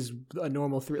 is a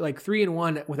normal 3. Like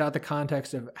 3-1 without the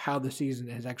context of how the season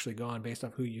has actually gone based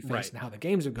off who you face and how the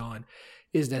games have gone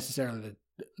is necessarily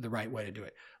the right way to do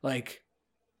it. Like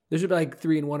there should be like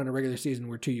 3-1 in a regular season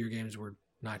where 2-year games were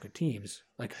not good teams.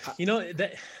 Like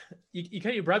that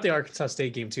you brought the Arkansas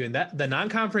State game too, and that the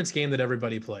non-conference game that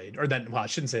everybody played, or that I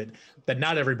shouldn't say it, that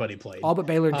not everybody played. All but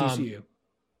Baylor and TCU.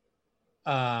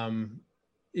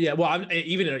 Yeah, well,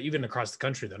 even across the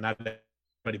country though, not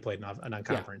everybody played a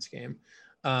non-conference game.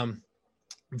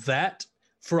 That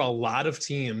for a lot of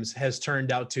teams has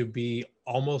turned out to be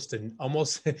almost a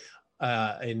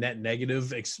net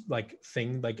negative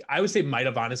thing. Like I would say might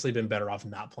have honestly been better off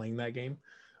not playing that game.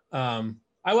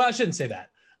 I shouldn't say that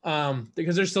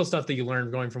because there's still stuff that you learn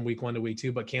going from week 1 to week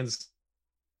 2. But Kansas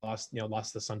lost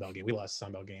the Sun Belt game. We lost the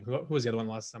Sun Belt game. Who was the other one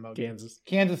that lost the Sun Belt game?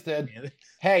 Kansas did.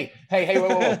 Hey,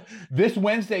 whoa. This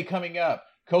Wednesday coming up,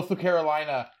 Coastal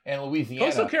Carolina and Louisiana.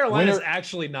 Coastal Carolina is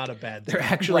actually not a bad thing. They're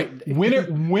actually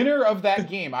winner of that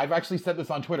game. I've actually said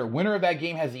this on Twitter. Winner of that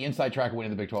game has the inside track of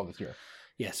winning the Big 12 this year.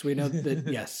 Yes, we know that.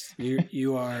 Yes,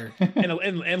 you are.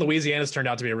 And Louisiana's turned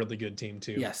out to be a really good team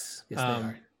too. Yes, they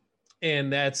are.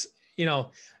 And that's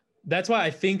why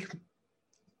I think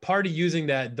part of using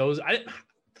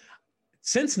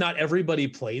since not everybody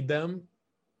played them,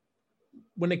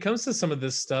 when it comes to some of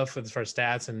this stuff as far as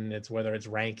stats and it's whether it's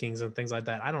rankings and things like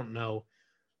that, I don't know.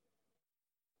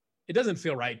 it doesn't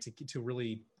feel right to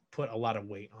really put a lot of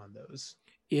weight on those.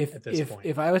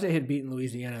 If Iowa State had beaten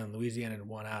Louisiana and Louisiana had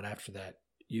won out after that,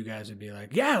 you guys would be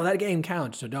like, yeah, well, that game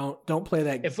counts. So don't play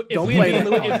that. If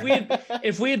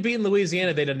we had beaten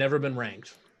Louisiana, they'd have never been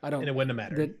ranked. And it wouldn't have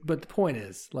mattered. But the point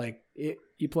is, like,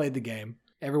 you played the game.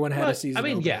 Everyone had a season. I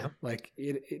mean, opener. yeah. Like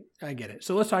I get it.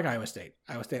 So let's talk Iowa State.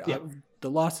 Yeah. The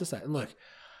loss aside. And look,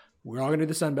 we're all gonna do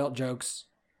the Sun Belt jokes.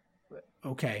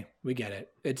 Okay, we get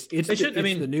it. It's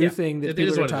the new thing that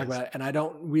people are going to talk about, and I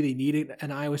don't really need it.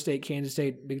 An Iowa State, Kansas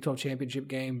State Big 12 championship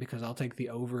game, because I'll take the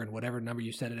over, and whatever number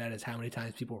you set it at is how many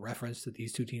times people reference that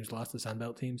these two teams lost to Sun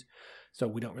Belt teams. So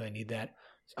we don't really need that.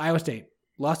 So Iowa State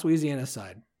lost Louisiana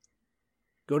aside.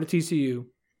 Go to TCU,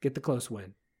 get the close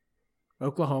win.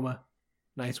 Oklahoma,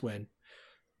 nice win.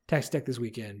 Texas Tech this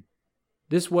weekend.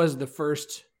 This was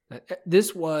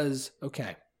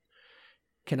okay.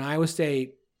 Can Iowa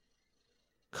State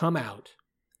come out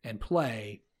and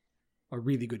play a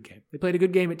really good game? They played a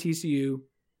good game at TCU.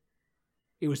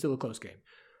 It was still a close game.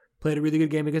 Played a really good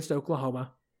game against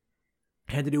Oklahoma.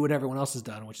 Had to do what everyone else has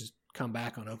done, which is come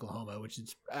back on Oklahoma, which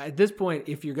is, at this point,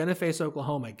 if you're going to face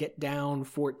Oklahoma, get down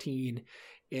 14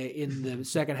 in the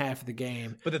second half of the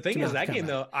game. But the thing is, that game,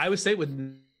 though, Iowa State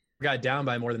got down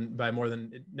by more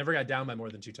than it never got down by more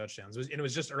than 2 touchdowns. And it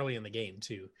was just early in the game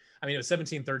too. I mean, it was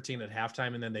 17-13 at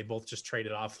halftime, and then they both just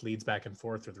traded off leads back and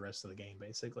forth through the rest of the game,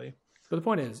 basically. But the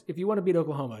point is, if you want to beat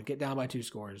Oklahoma, get down by 2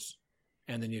 scores,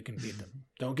 and then you can beat them.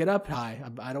 Don't get up high.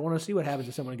 I don't want to see what happens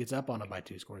if someone gets up on them by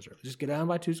 2 scores. Just get down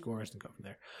by 2 scores and go from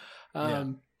there.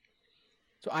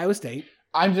 So Iowa State.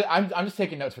 I'm just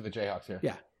taking notes for the Jayhawks here.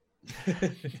 Yeah.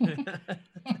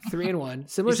 3-1.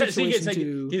 Similar situation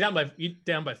to you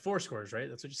down by 4 scores, right?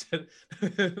 That's what you said.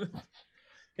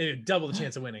 And double the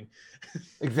chance of winning.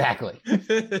 Exactly.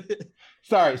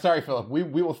 Sorry, Philip. We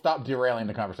will stop derailing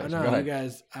the conversation. No, you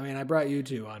guys. I mean, I brought you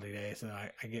two on today, so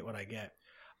I get what I get.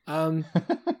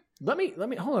 Let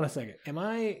me hold on a second. Am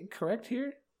I correct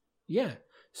here? Yeah.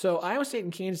 So Iowa State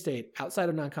and Kansas State, outside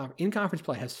of in-conference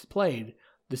play, has played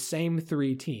the same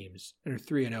 3 teams and are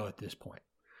 3-0 at this point.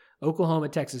 Oklahoma,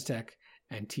 Texas Tech,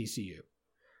 and TCU.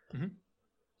 Mm-hmm.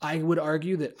 I would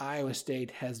argue that Iowa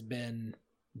State has been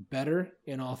better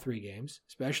in all 3 games,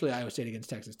 especially Iowa State against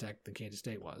Texas Tech than Kansas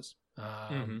State was.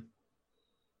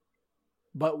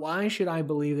 But why should I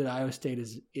believe that Iowa State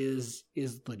is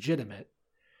legitimate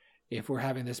if we're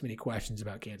having this many questions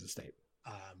about Kansas State?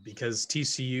 Because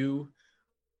TCU,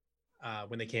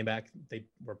 when they came back, they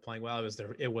were playing well.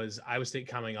 It was Iowa State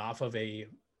coming off of the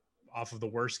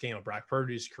worst game of Brock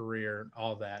Purdy's career,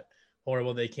 all that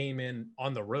horrible. They came in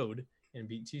on the road and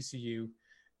beat TCU.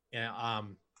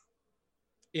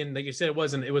 And like you said, it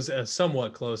was a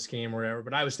somewhat close game or whatever,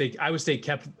 but Iowa State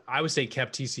kept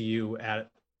TCU at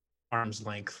arm's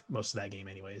length most of that game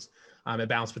anyways. It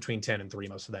bounced between 10 and 3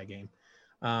 most of that game.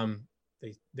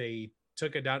 They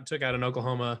took out an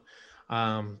Oklahoma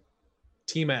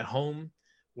team at home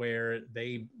where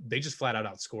they just flat out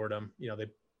outscored them. You know, they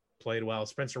played well.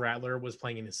 Spencer Rattler was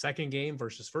playing in his second game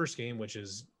versus first game, which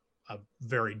is a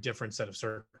very different set of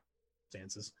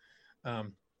circumstances.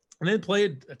 And then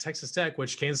played Texas Tech,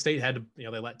 which Kansas State had to, they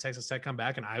let Texas Tech come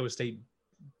back, and Iowa State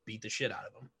beat the shit out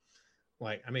of them.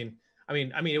 Like, I mean,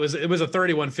 it was a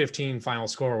 31-15 final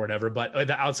score or whatever, but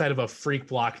outside of a freak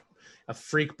blocked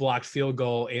field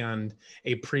goal and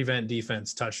a prevent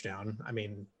defense touchdown. I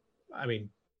mean,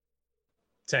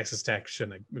 Texas Tech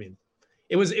shouldn't have,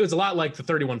 it was a lot like the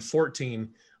 31-14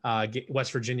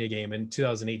 West Virginia game in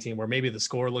 2018, where maybe the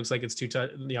score looks like it's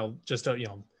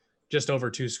just over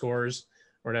 2 scores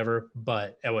or whatever,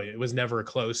 but it was never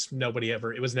close.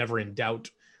 It was never in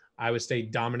doubt. Iowa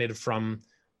State dominated from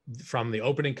the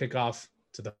opening kickoff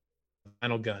to the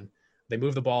final gun. They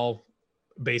moved the ball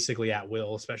basically at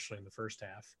will, especially in the first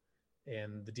half.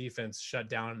 And the defense shut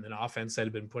down an offense that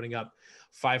had been putting up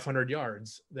 500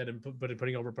 yards,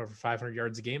 putting over 500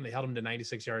 yards a game. They held them to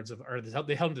 96 yards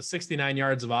they held them to 69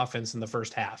 yards of offense in the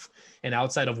first half. And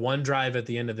outside of one drive at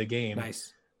the end of the game,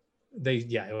 nice.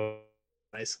 It was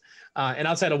nice. And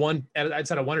outside of one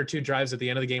or 2 drives at the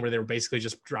end of the game where they were basically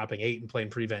just dropping 8 and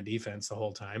playing prevent defense the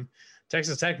whole time,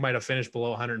 Texas Tech might have finished below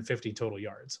 150 total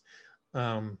yards.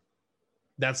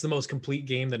 That's the most complete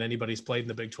game that anybody's played in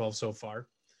the Big 12 so far.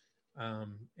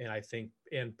 And I think,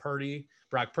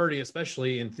 Brock Purdy,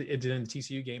 especially in the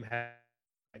TCU game, had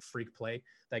a freak play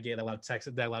that game that allowed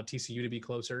TCU to be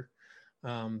closer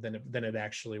than it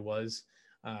actually was.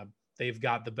 They've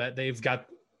got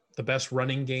the best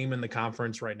running game in the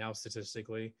conference right now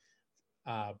statistically.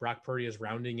 Brock Purdy is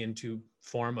rounding into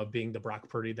form of being the Brock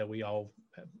Purdy that we all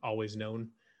have always known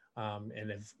and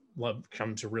have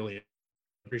come to really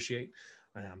appreciate.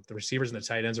 The receivers and the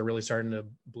tight ends are really starting to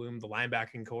bloom. The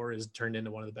linebacking core is turned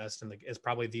into one of the best, and it's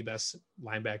probably the best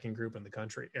linebacking group in the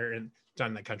country, or not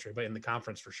in the country, but in the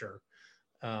conference for sure.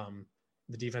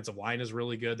 The defensive line is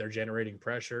really good. They're generating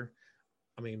pressure.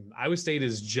 I mean, Iowa State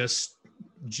is just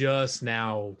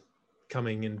now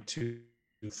coming into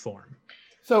form.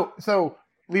 So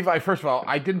Levi, first of all,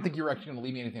 I didn't think you were actually going to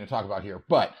leave me anything to talk about here,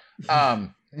 but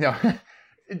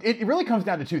it really comes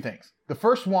down to two things. The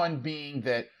first one being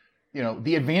that,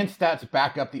 the advanced stats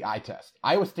back up the eye test.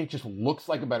 Iowa State just looks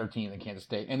like a better team than Kansas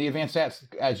State. And the advanced stats,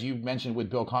 as you mentioned with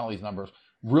Bill Connolly's numbers,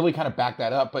 really kind of back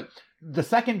that up. But the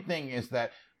second thing is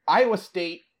that Iowa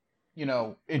State,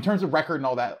 in terms of record and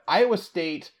all that, Iowa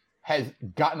State has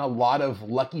gotten a lot of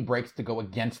lucky breaks to go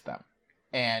against them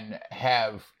and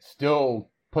have still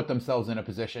put themselves in a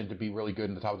position to be really good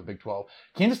in the top of the Big 12.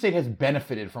 Kansas State has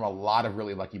benefited from a lot of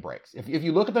really lucky breaks. If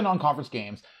you look at the non-conference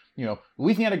games,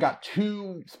 Louisiana got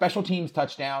 2 special teams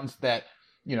touchdowns that,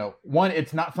 one,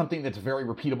 it's not something that's very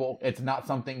repeatable. It's not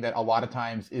something that a lot of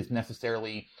times is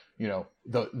necessarily,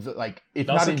 it's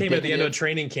also not came at the end of a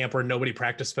training camp where nobody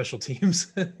practiced special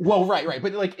teams. Well, right.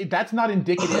 But that's not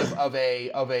indicative of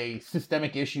a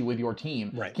systemic issue with your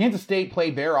team. Right. Kansas State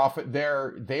played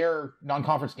their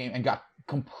non-conference game and got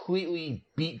completely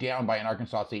beat down by an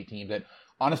Arkansas State team that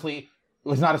honestly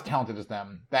was not as talented as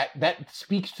them. That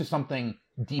speaks to something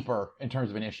deeper in terms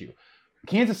of an issue.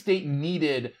 Kansas State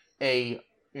needed a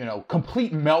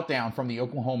complete meltdown from the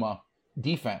Oklahoma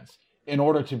defense in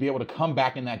order to be able to come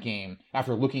back in that game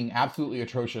after looking absolutely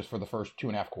atrocious for the first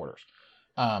 2.5 quarters,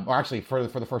 or actually for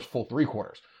the first full 3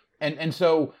 quarters. And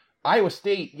so Iowa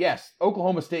State, yes,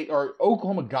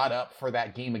 Oklahoma got up for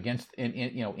that game against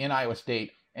in Iowa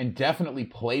State and definitely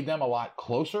played them a lot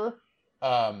closer,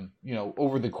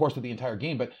 over the course of the entire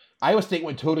game. But Iowa State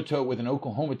went toe-to-toe with an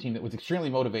Oklahoma team that was extremely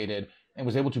motivated and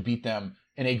was able to beat them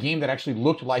in a game that actually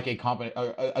looked like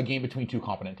a game between 2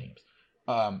 competent teams.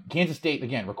 Kansas State,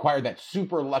 again, required that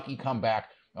super lucky comeback.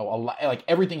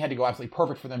 Everything had to go absolutely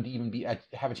perfect for them to even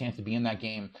have a chance to be in that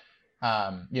game.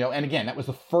 And again, that was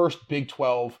the first Big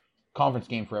 12 conference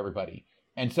game for everybody.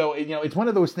 And so, it's one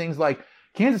of those things like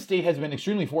Kansas State has been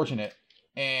extremely fortunate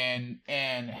and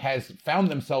has found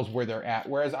themselves where they're at.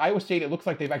 Whereas Iowa State, it looks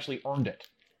like they've actually earned it.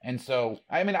 And so,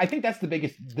 I think that's the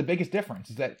biggest difference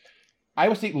is that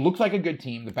Iowa State looks like a good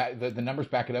team. The numbers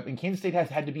back it up, and Kansas State has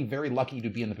had to be very lucky to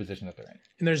be in the position that they're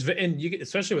in. And you get,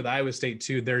 especially with Iowa State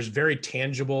too, there's very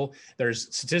tangible,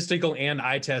 there's statistical and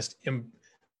eye test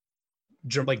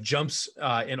jumps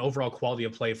in overall quality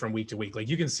of play from week to week. Like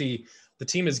you can see the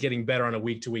team is getting better on a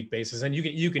week to week basis, and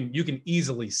you can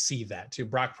easily see that too.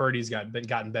 Brock Purdy's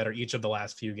gotten better each of the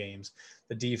last few games.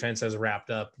 The defense has wrapped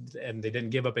up, and they didn't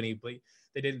give up any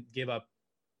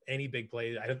big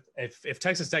plays. If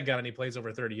Texas Tech got any plays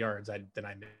over 30 yards, then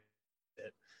I missed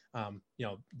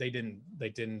it. They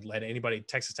didn't let anybody.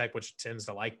 Texas Tech, which tends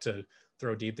to like to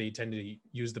throw deep, they tend to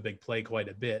use the big play quite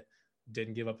a bit.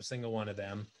 Didn't give up a single one of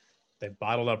them. They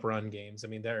bottled up run games. I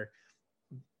mean, they're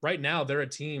a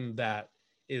team that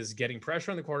is getting pressure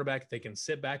on the quarterback. They can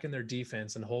sit back in their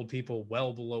defense and hold people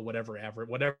well below whatever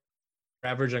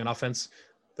average on offense.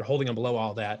 They're holding them below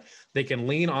all that. They can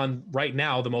lean on right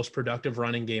now the most productive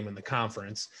running game in the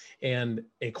conference, and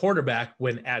a quarterback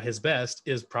when at his best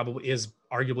is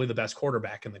arguably the best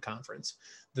quarterback in the conference.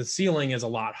 The ceiling is a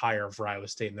lot higher for Iowa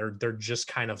State, and they're just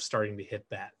kind of starting to hit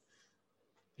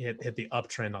the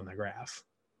uptrend on the graph.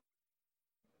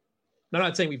 Now, I'm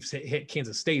not saying we've hit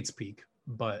Kansas State's peak,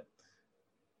 but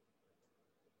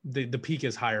the peak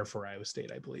is higher for Iowa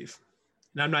State, I believe.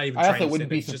 And I'm not even trying to say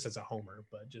this just as a homer,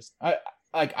 but just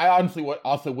I honestly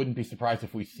also wouldn't be surprised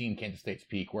if we've seen Kansas State's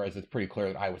peak, whereas it's pretty clear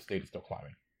that Iowa State is still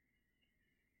climbing.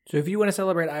 So if you want to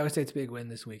celebrate Iowa State's big win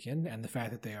this weekend and the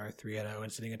fact that they are 3-0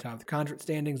 and sitting atop the conference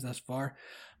standings thus far,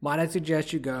 might I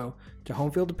suggest you go to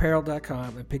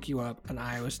homefieldapparel.com and pick you up an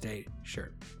Iowa State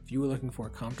shirt. If you were looking for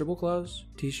comfortable clothes,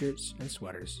 t-shirts, and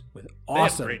sweaters with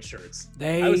awesome... They have great shirts.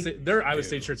 Their Iowa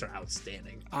State shirts are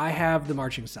outstanding. I have the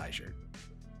marching size shirt.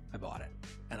 I bought it,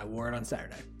 and I wore it on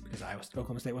Saturday because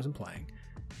Oklahoma State wasn't playing.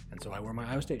 And so I wore my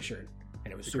Iowa State shirt,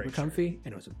 and it was super comfy,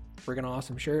 and it was a friggin'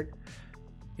 awesome shirt.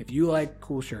 If you like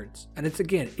cool shirts, and it's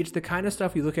the kind of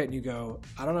stuff you look at and you go,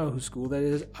 I don't know whose school that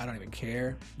is. I don't even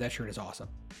care. That shirt is awesome.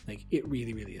 Like, it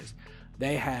really, really is.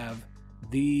 They have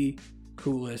the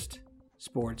coolest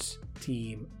sports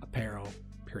team apparel,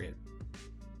 period.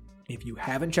 If you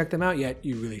haven't checked them out yet,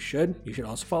 you really should. You should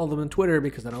also follow them on Twitter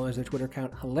because not only is their Twitter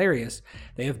account hilarious,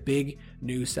 they have big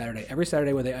news Saturday. Every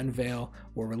Saturday where they unveil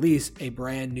or release a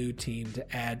brand new team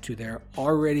to add to their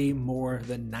already more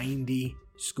than 90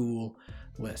 school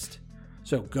list.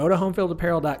 So go to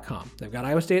homefieldapparel.com. They've got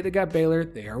Iowa State, they got Baylor.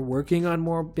 They are working on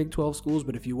more Big 12 schools,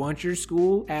 but if you want your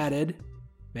school added,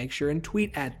 make sure and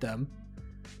tweet at them.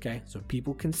 Okay, so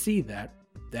people can see that.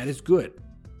 That is good.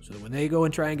 So that when they go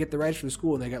and try and get the rights for the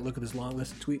school, and they got look at this long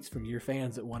list of tweets from your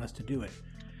fans that want us to do it.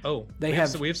 Oh, we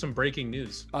have some breaking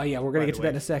news. Oh yeah, we're gonna get to that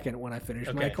in a second when I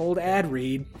finish my cold ad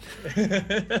read.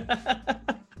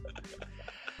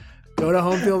 Go to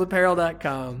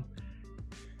homefieldapparel.com.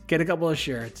 Get a couple of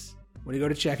shirts. When you go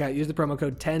to checkout, use the promo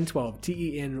code 1012,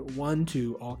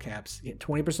 TEN12, all caps. Get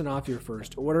 20% off your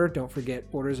first order. Don't forget,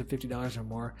 orders of $50 or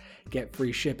more get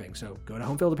free shipping. So go to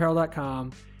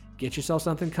homefieldapparel.com, get yourself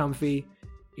something comfy.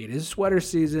 It is sweater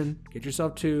season. Get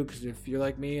yourself two, because if you're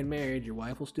like me and married, your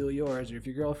wife will steal yours. Or if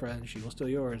your girlfriend, she will steal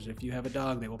yours. If you have a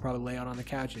dog, they will probably lay out on the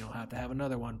couch and you'll have to have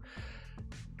another one.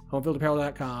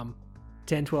 Homefieldapparel.com,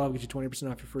 1012, get you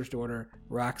 20% off your first order.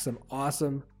 Rock some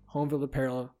awesome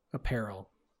Homefield apparel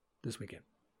this weekend.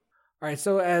 All right,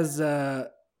 so as our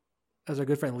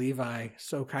good friend Levi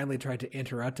so kindly tried to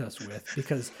interrupt us with,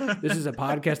 because this is a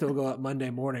podcast that will go up Monday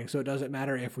morning, so it doesn't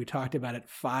matter if we talked about it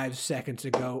 5 seconds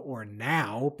ago or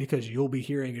now, because you'll be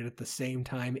hearing it at the same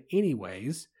time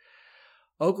anyways.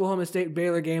 Oklahoma State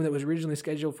Baylor game that was originally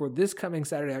scheduled for this coming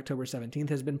Saturday, October 17th,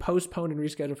 has been postponed and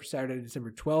rescheduled for Saturday, December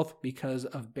 12th because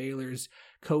of Baylor's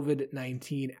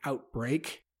COVID-19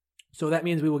 outbreak. So that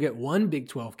means we will get one Big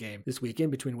 12 game this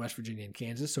weekend between West Virginia and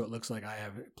Kansas. So it looks like I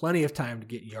have plenty of time to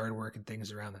get yard work and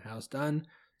things around the house done.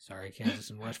 Sorry, Kansas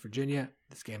and West Virginia.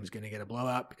 This game is going to get a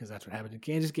blowout because that's what happens in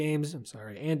Kansas games. I'm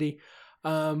sorry, Andy.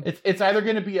 It's either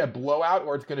going to be a blowout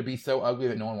or it's going to be so ugly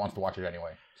that no one wants to watch it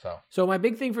anyway. So my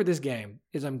big thing for this game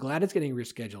is I'm glad it's getting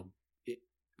rescheduled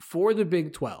for the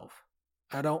Big 12.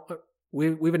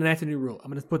 We've enacted a new rule. I'm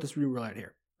going to put this new rule out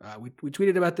here. We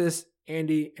tweeted about this,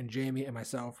 Andy and Jamie and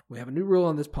myself. We have a new rule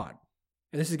on this pod,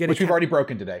 and this is getting which we've already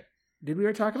broken today. Did we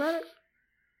already talk about it?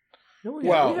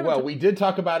 No, we did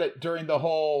talk about it during the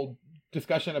whole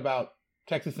discussion about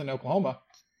Texas and Oklahoma.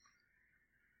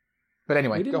 But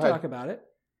anyway, we didn't go ahead. talk about it.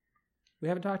 We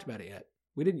haven't talked about it yet.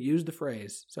 We didn't use the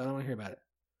phrase, so I don't want to hear about it.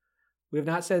 We have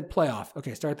not said playoff.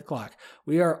 Okay, start the clock.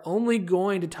 We are only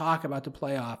going to talk about the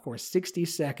playoff for 60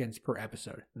 seconds per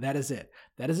episode. That is it.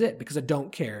 That is it, because I don't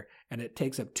care, and it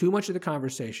takes up too much of the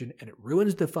conversation, and it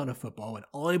ruins the fun of football, and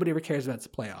all anybody ever cares about is the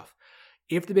playoff.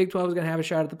 If the Big 12 is going to have a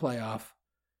shot at the playoff,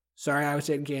 sorry, Iowa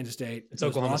State and Kansas State. It's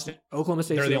Oklahoma State. Oklahoma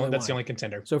State. That's the only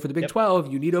contender. So for the Big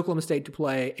 12, you need Oklahoma State to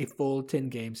play a full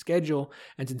 10-game schedule.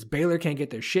 And since Baylor can't get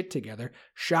their shit together,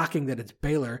 shocking that it's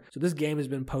Baylor. So this game has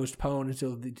been postponed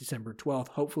until the December 12th.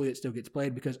 Hopefully it still gets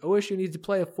played because OSU needs to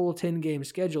play a full 10-game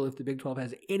schedule if the Big 12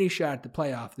 has any shot at the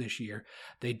playoff this year.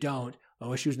 They don't.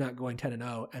 OSU's not going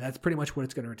 10-0, and that's pretty much what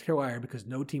it's going to require because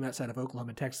no team outside of Oklahoma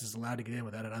and Texas is allowed to get in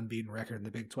without an unbeaten record in the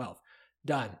Big 12.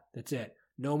 Done. That's it.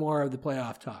 No more of the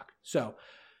playoff talk. So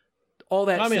all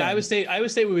that. I mean, said, Iowa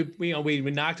State, we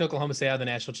knocked Oklahoma State out of the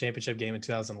national championship game in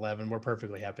 2011. We're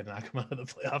perfectly happy to knock them out of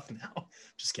the playoff now.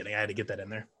 Just kidding. I had to get that in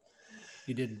there.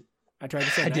 You didn't. I tried to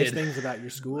say nice things about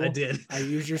your school. I did. I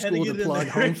used your school to plug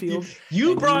home field.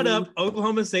 You brought up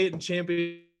Oklahoma State and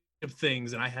championship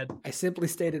things, and I simply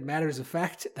stated matters of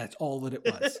fact. That's all that it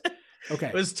was. Okay.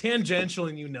 It was tangential,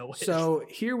 and you know it. So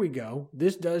here we go.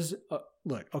 This does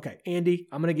look okay, Andy.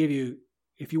 I'm going to give you.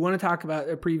 If you want to talk about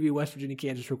a preview West Virginia,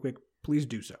 Kansas real quick, please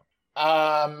do so.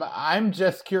 I'm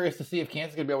just curious to see if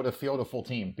Kansas is going to be able to field a full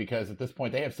team because at this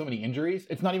point they have so many injuries.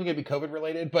 It's not even going to be COVID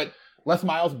related, but Les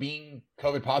Miles being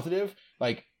COVID positive,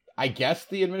 like I guess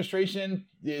the administration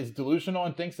is delusional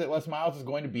and thinks that Les Miles is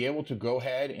going to be able to go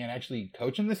ahead and actually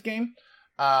coach in this game.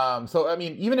 So, I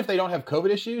mean, even if they don't have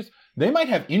COVID issues, they might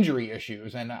have injury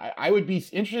issues. And I would be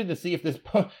interested to see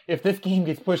if this game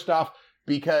gets pushed off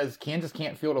because Kansas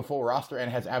can't field a full roster and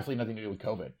it has absolutely nothing to do with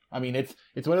COVID. I mean,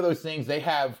 it's one of those things. They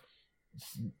have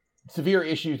severe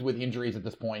issues with injuries at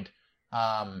this point.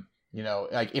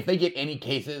 Like if they get any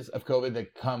cases of COVID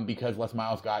that come because Les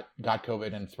Miles got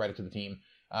COVID and spread it to the team,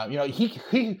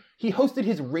 he hosted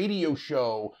his radio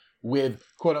show with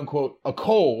quote unquote a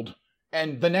cold,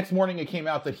 and the next morning it came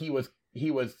out that he was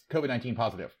COVID-19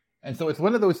 positive. And so it's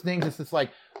one of those things. It's just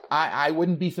like, I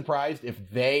wouldn't be surprised if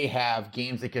they have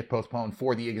games that get postponed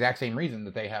for the exact same reason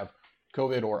that they have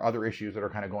COVID or other issues that are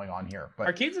kind of going on here. But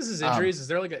are Kansas's injuries? Is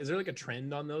there like a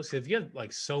trend on those? If you have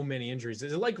like so many injuries,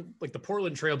 is it like the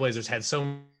Portland Trailblazers had so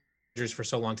many injuries for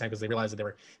so long time because they realized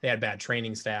that they had bad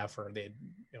training staff or they,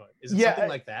 is it something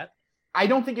like that? I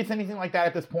don't think it's anything like that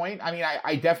at this point. I mean,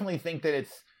 I definitely think that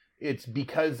it's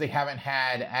because they haven't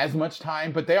had as much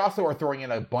time, but they also are throwing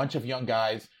in a bunch of young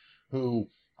guys who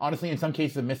honestly, in some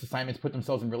cases, missed assignments, put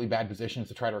themselves in really bad positions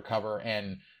to try to recover.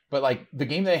 But like the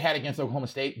game they had against Oklahoma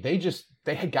State,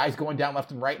 they had guys going down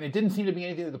left and right, and it didn't seem to be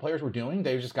anything that the players were doing.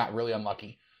 They just got really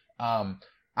unlucky.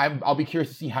 I'll be curious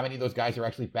to see how many of those guys are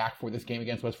actually back for this game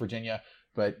against West Virginia.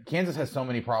 But Kansas has so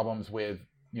many problems with,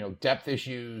 depth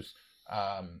issues,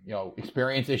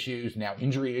 experience issues, now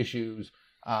injury issues.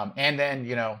 And then,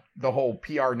 the whole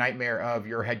PR nightmare of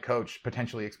your head coach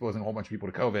potentially exposing a whole bunch of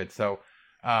people to COVID. So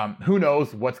who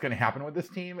knows what's going to happen with this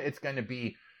team? It's going to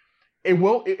be, it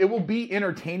will be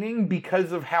entertaining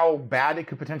because of how bad it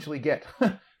could potentially get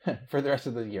for the rest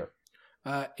of the year.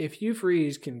 If Hugh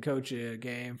Freeze can coach a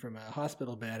game from a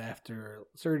hospital bed after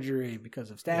surgery because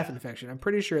of staph infection, I'm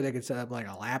pretty sure they could set up like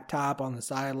a laptop on the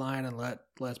sideline and let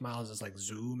Les Miles just like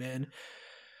zoom in.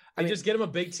 I mean, just get him a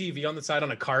big TV on the side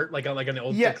on a cart, like an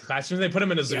old classroom. They put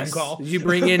him in a Zoom call. You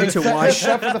bring in to watch.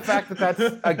 Except for the fact that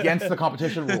that's against the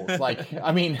competition rules. Like,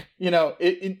 I mean,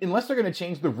 unless they're going to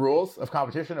change the rules of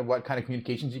competition of what kind of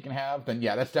communications you can have, then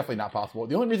yeah, that's definitely not possible.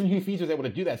 The only reason Hugh Freeze was able to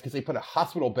do that is because they put a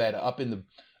hospital bed up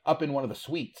in one of the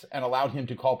suites and allowed him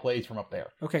to call plays from up there.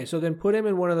 Okay, so then put him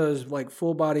in one of those like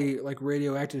full body like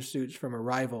radioactive suits from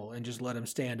Arrival and just let him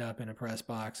stand up in a press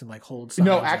box and like hold signs.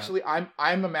 No, actually, I'm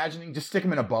imagining just stick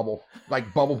him in a bubble,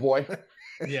 like Bubble Boy.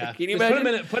 Yeah, can you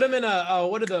imagine? Put him in a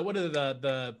what are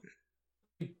the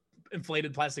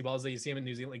inflated plastic balls that you see him in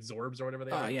New Zealand, like Zorbs or whatever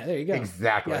they are? Oh yeah, there you go.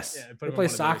 Exactly. Yes, yeah, they play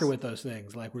soccer with those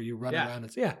things, like where you run around.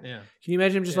 Yeah. Can you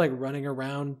imagine him just like running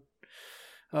around?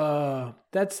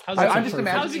 That's I'm just imagining.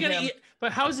 How's he gonna eat?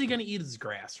 But how is he gonna eat his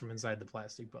grass from inside the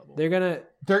plastic bubble? They're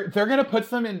gonna put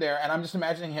some in there, and I'm just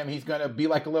imagining him. He's gonna be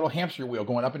like a little hamster wheel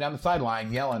going up and down the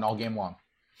sideline, yelling all game long.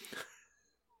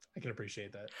 I can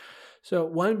appreciate that. So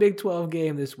one Big 12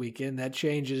 game this weekend that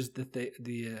changes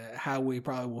the how we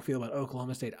probably will feel about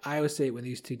Oklahoma State, Iowa State when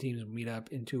these two teams meet up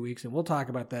in 2 weeks, and we'll talk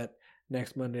about that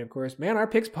next Monday, of course. Man, our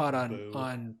picks pod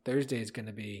on Thursday is going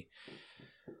to be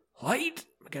light.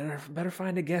 Better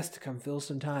find a guest to come fill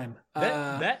some time.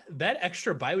 That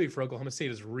extra bye week for Oklahoma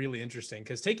State is really interesting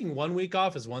because taking 1 week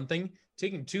off is one thing.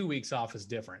 Taking 2 weeks off is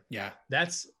different. Yeah,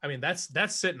 that's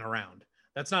sitting around.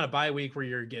 That's not a bye week where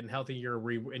you're getting healthy. You're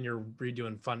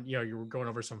redoing fun. You're going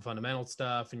over some fundamental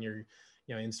stuff and you're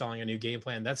installing a new game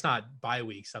plan. That's not bye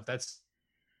week stuff. That's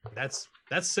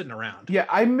sitting around. Yeah,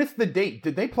 I missed the date.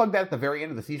 Did they plug that at the very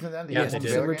end of the season then? Yeah,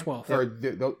 December 12th. Or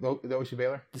the OSU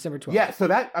Baylor? December 12th. Yeah, so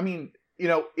that, I mean,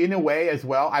 in a way as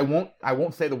well, I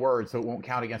won't say the word, so it won't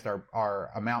count against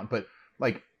our amount. But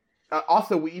like,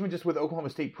 also, we even just with Oklahoma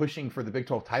State pushing for the Big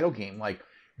 12 title game, like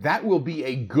that will be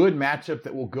a good matchup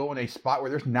that will go in a spot where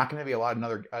there's not going to be a lot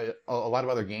of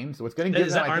other games. So it's going to give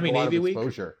them a lot of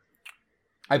exposure.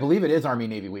 Week? I believe it is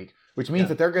Army-Navy week, which means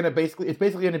that they're going to it's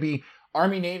basically going to be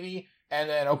Army-Navy and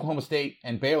then Oklahoma State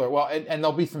and Baylor. Well, and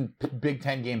there'll be some Big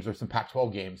 10 games or some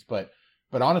Pac-12 games, but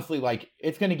honestly, like,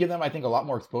 it's going to give them, I think, a lot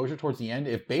more exposure towards the end.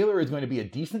 If Baylor is going to be a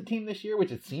decent team this year,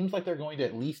 which it seems like they're going to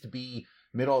at least be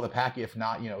middle of the pack, if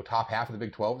not, top half of the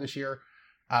Big 12 this year,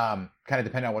 kind of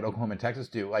depending on what Oklahoma and Texas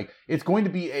do, like, it's going to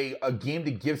be a game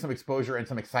to give some exposure and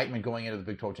some excitement going into the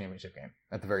Big 12 championship game,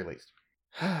 at the very least.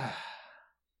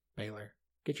 Baylor,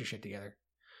 get your shit together.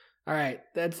 All right,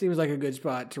 that seems like a good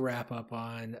spot to wrap up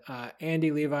on.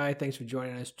 Andy Levi, thanks for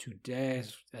joining us today.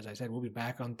 As I said, we'll be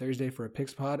back on Thursday for a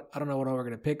picks pod. I don't know what all we're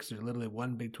going to pick, because there's literally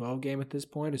one Big 12 game at this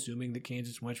point, assuming that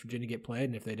Kansas and West Virginia get played,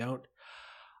 and if they don't,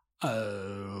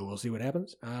 we'll see what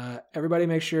happens. Everybody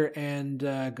make sure and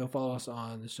go follow us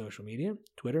on the social media.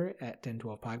 Twitter at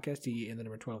 1012podcast, TE and the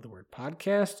number 12, the word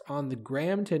podcast. On the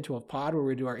gram, 1012pod, where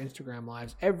we do our Instagram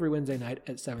lives every Wednesday night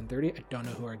at 7:30. I don't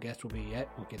know who our guest will be yet.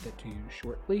 We'll get that to you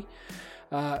shortly.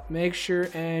 Make sure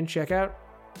and check out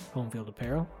Homefield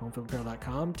Apparel,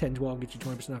 homefieldapparel.com. 1012 gets you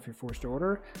 20% off your first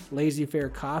order. Lazy Fair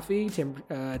Coffee,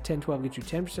 1012 gets you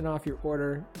 10% off your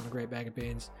order on a great bag of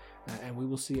beans. And we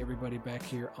will see everybody back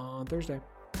here on Thursday.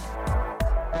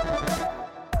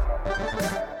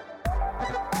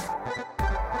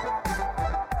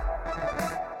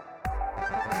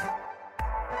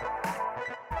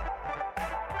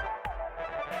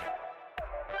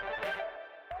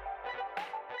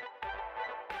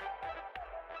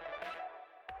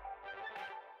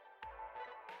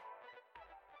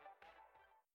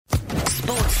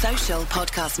 Sports Social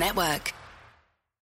Podcast Network.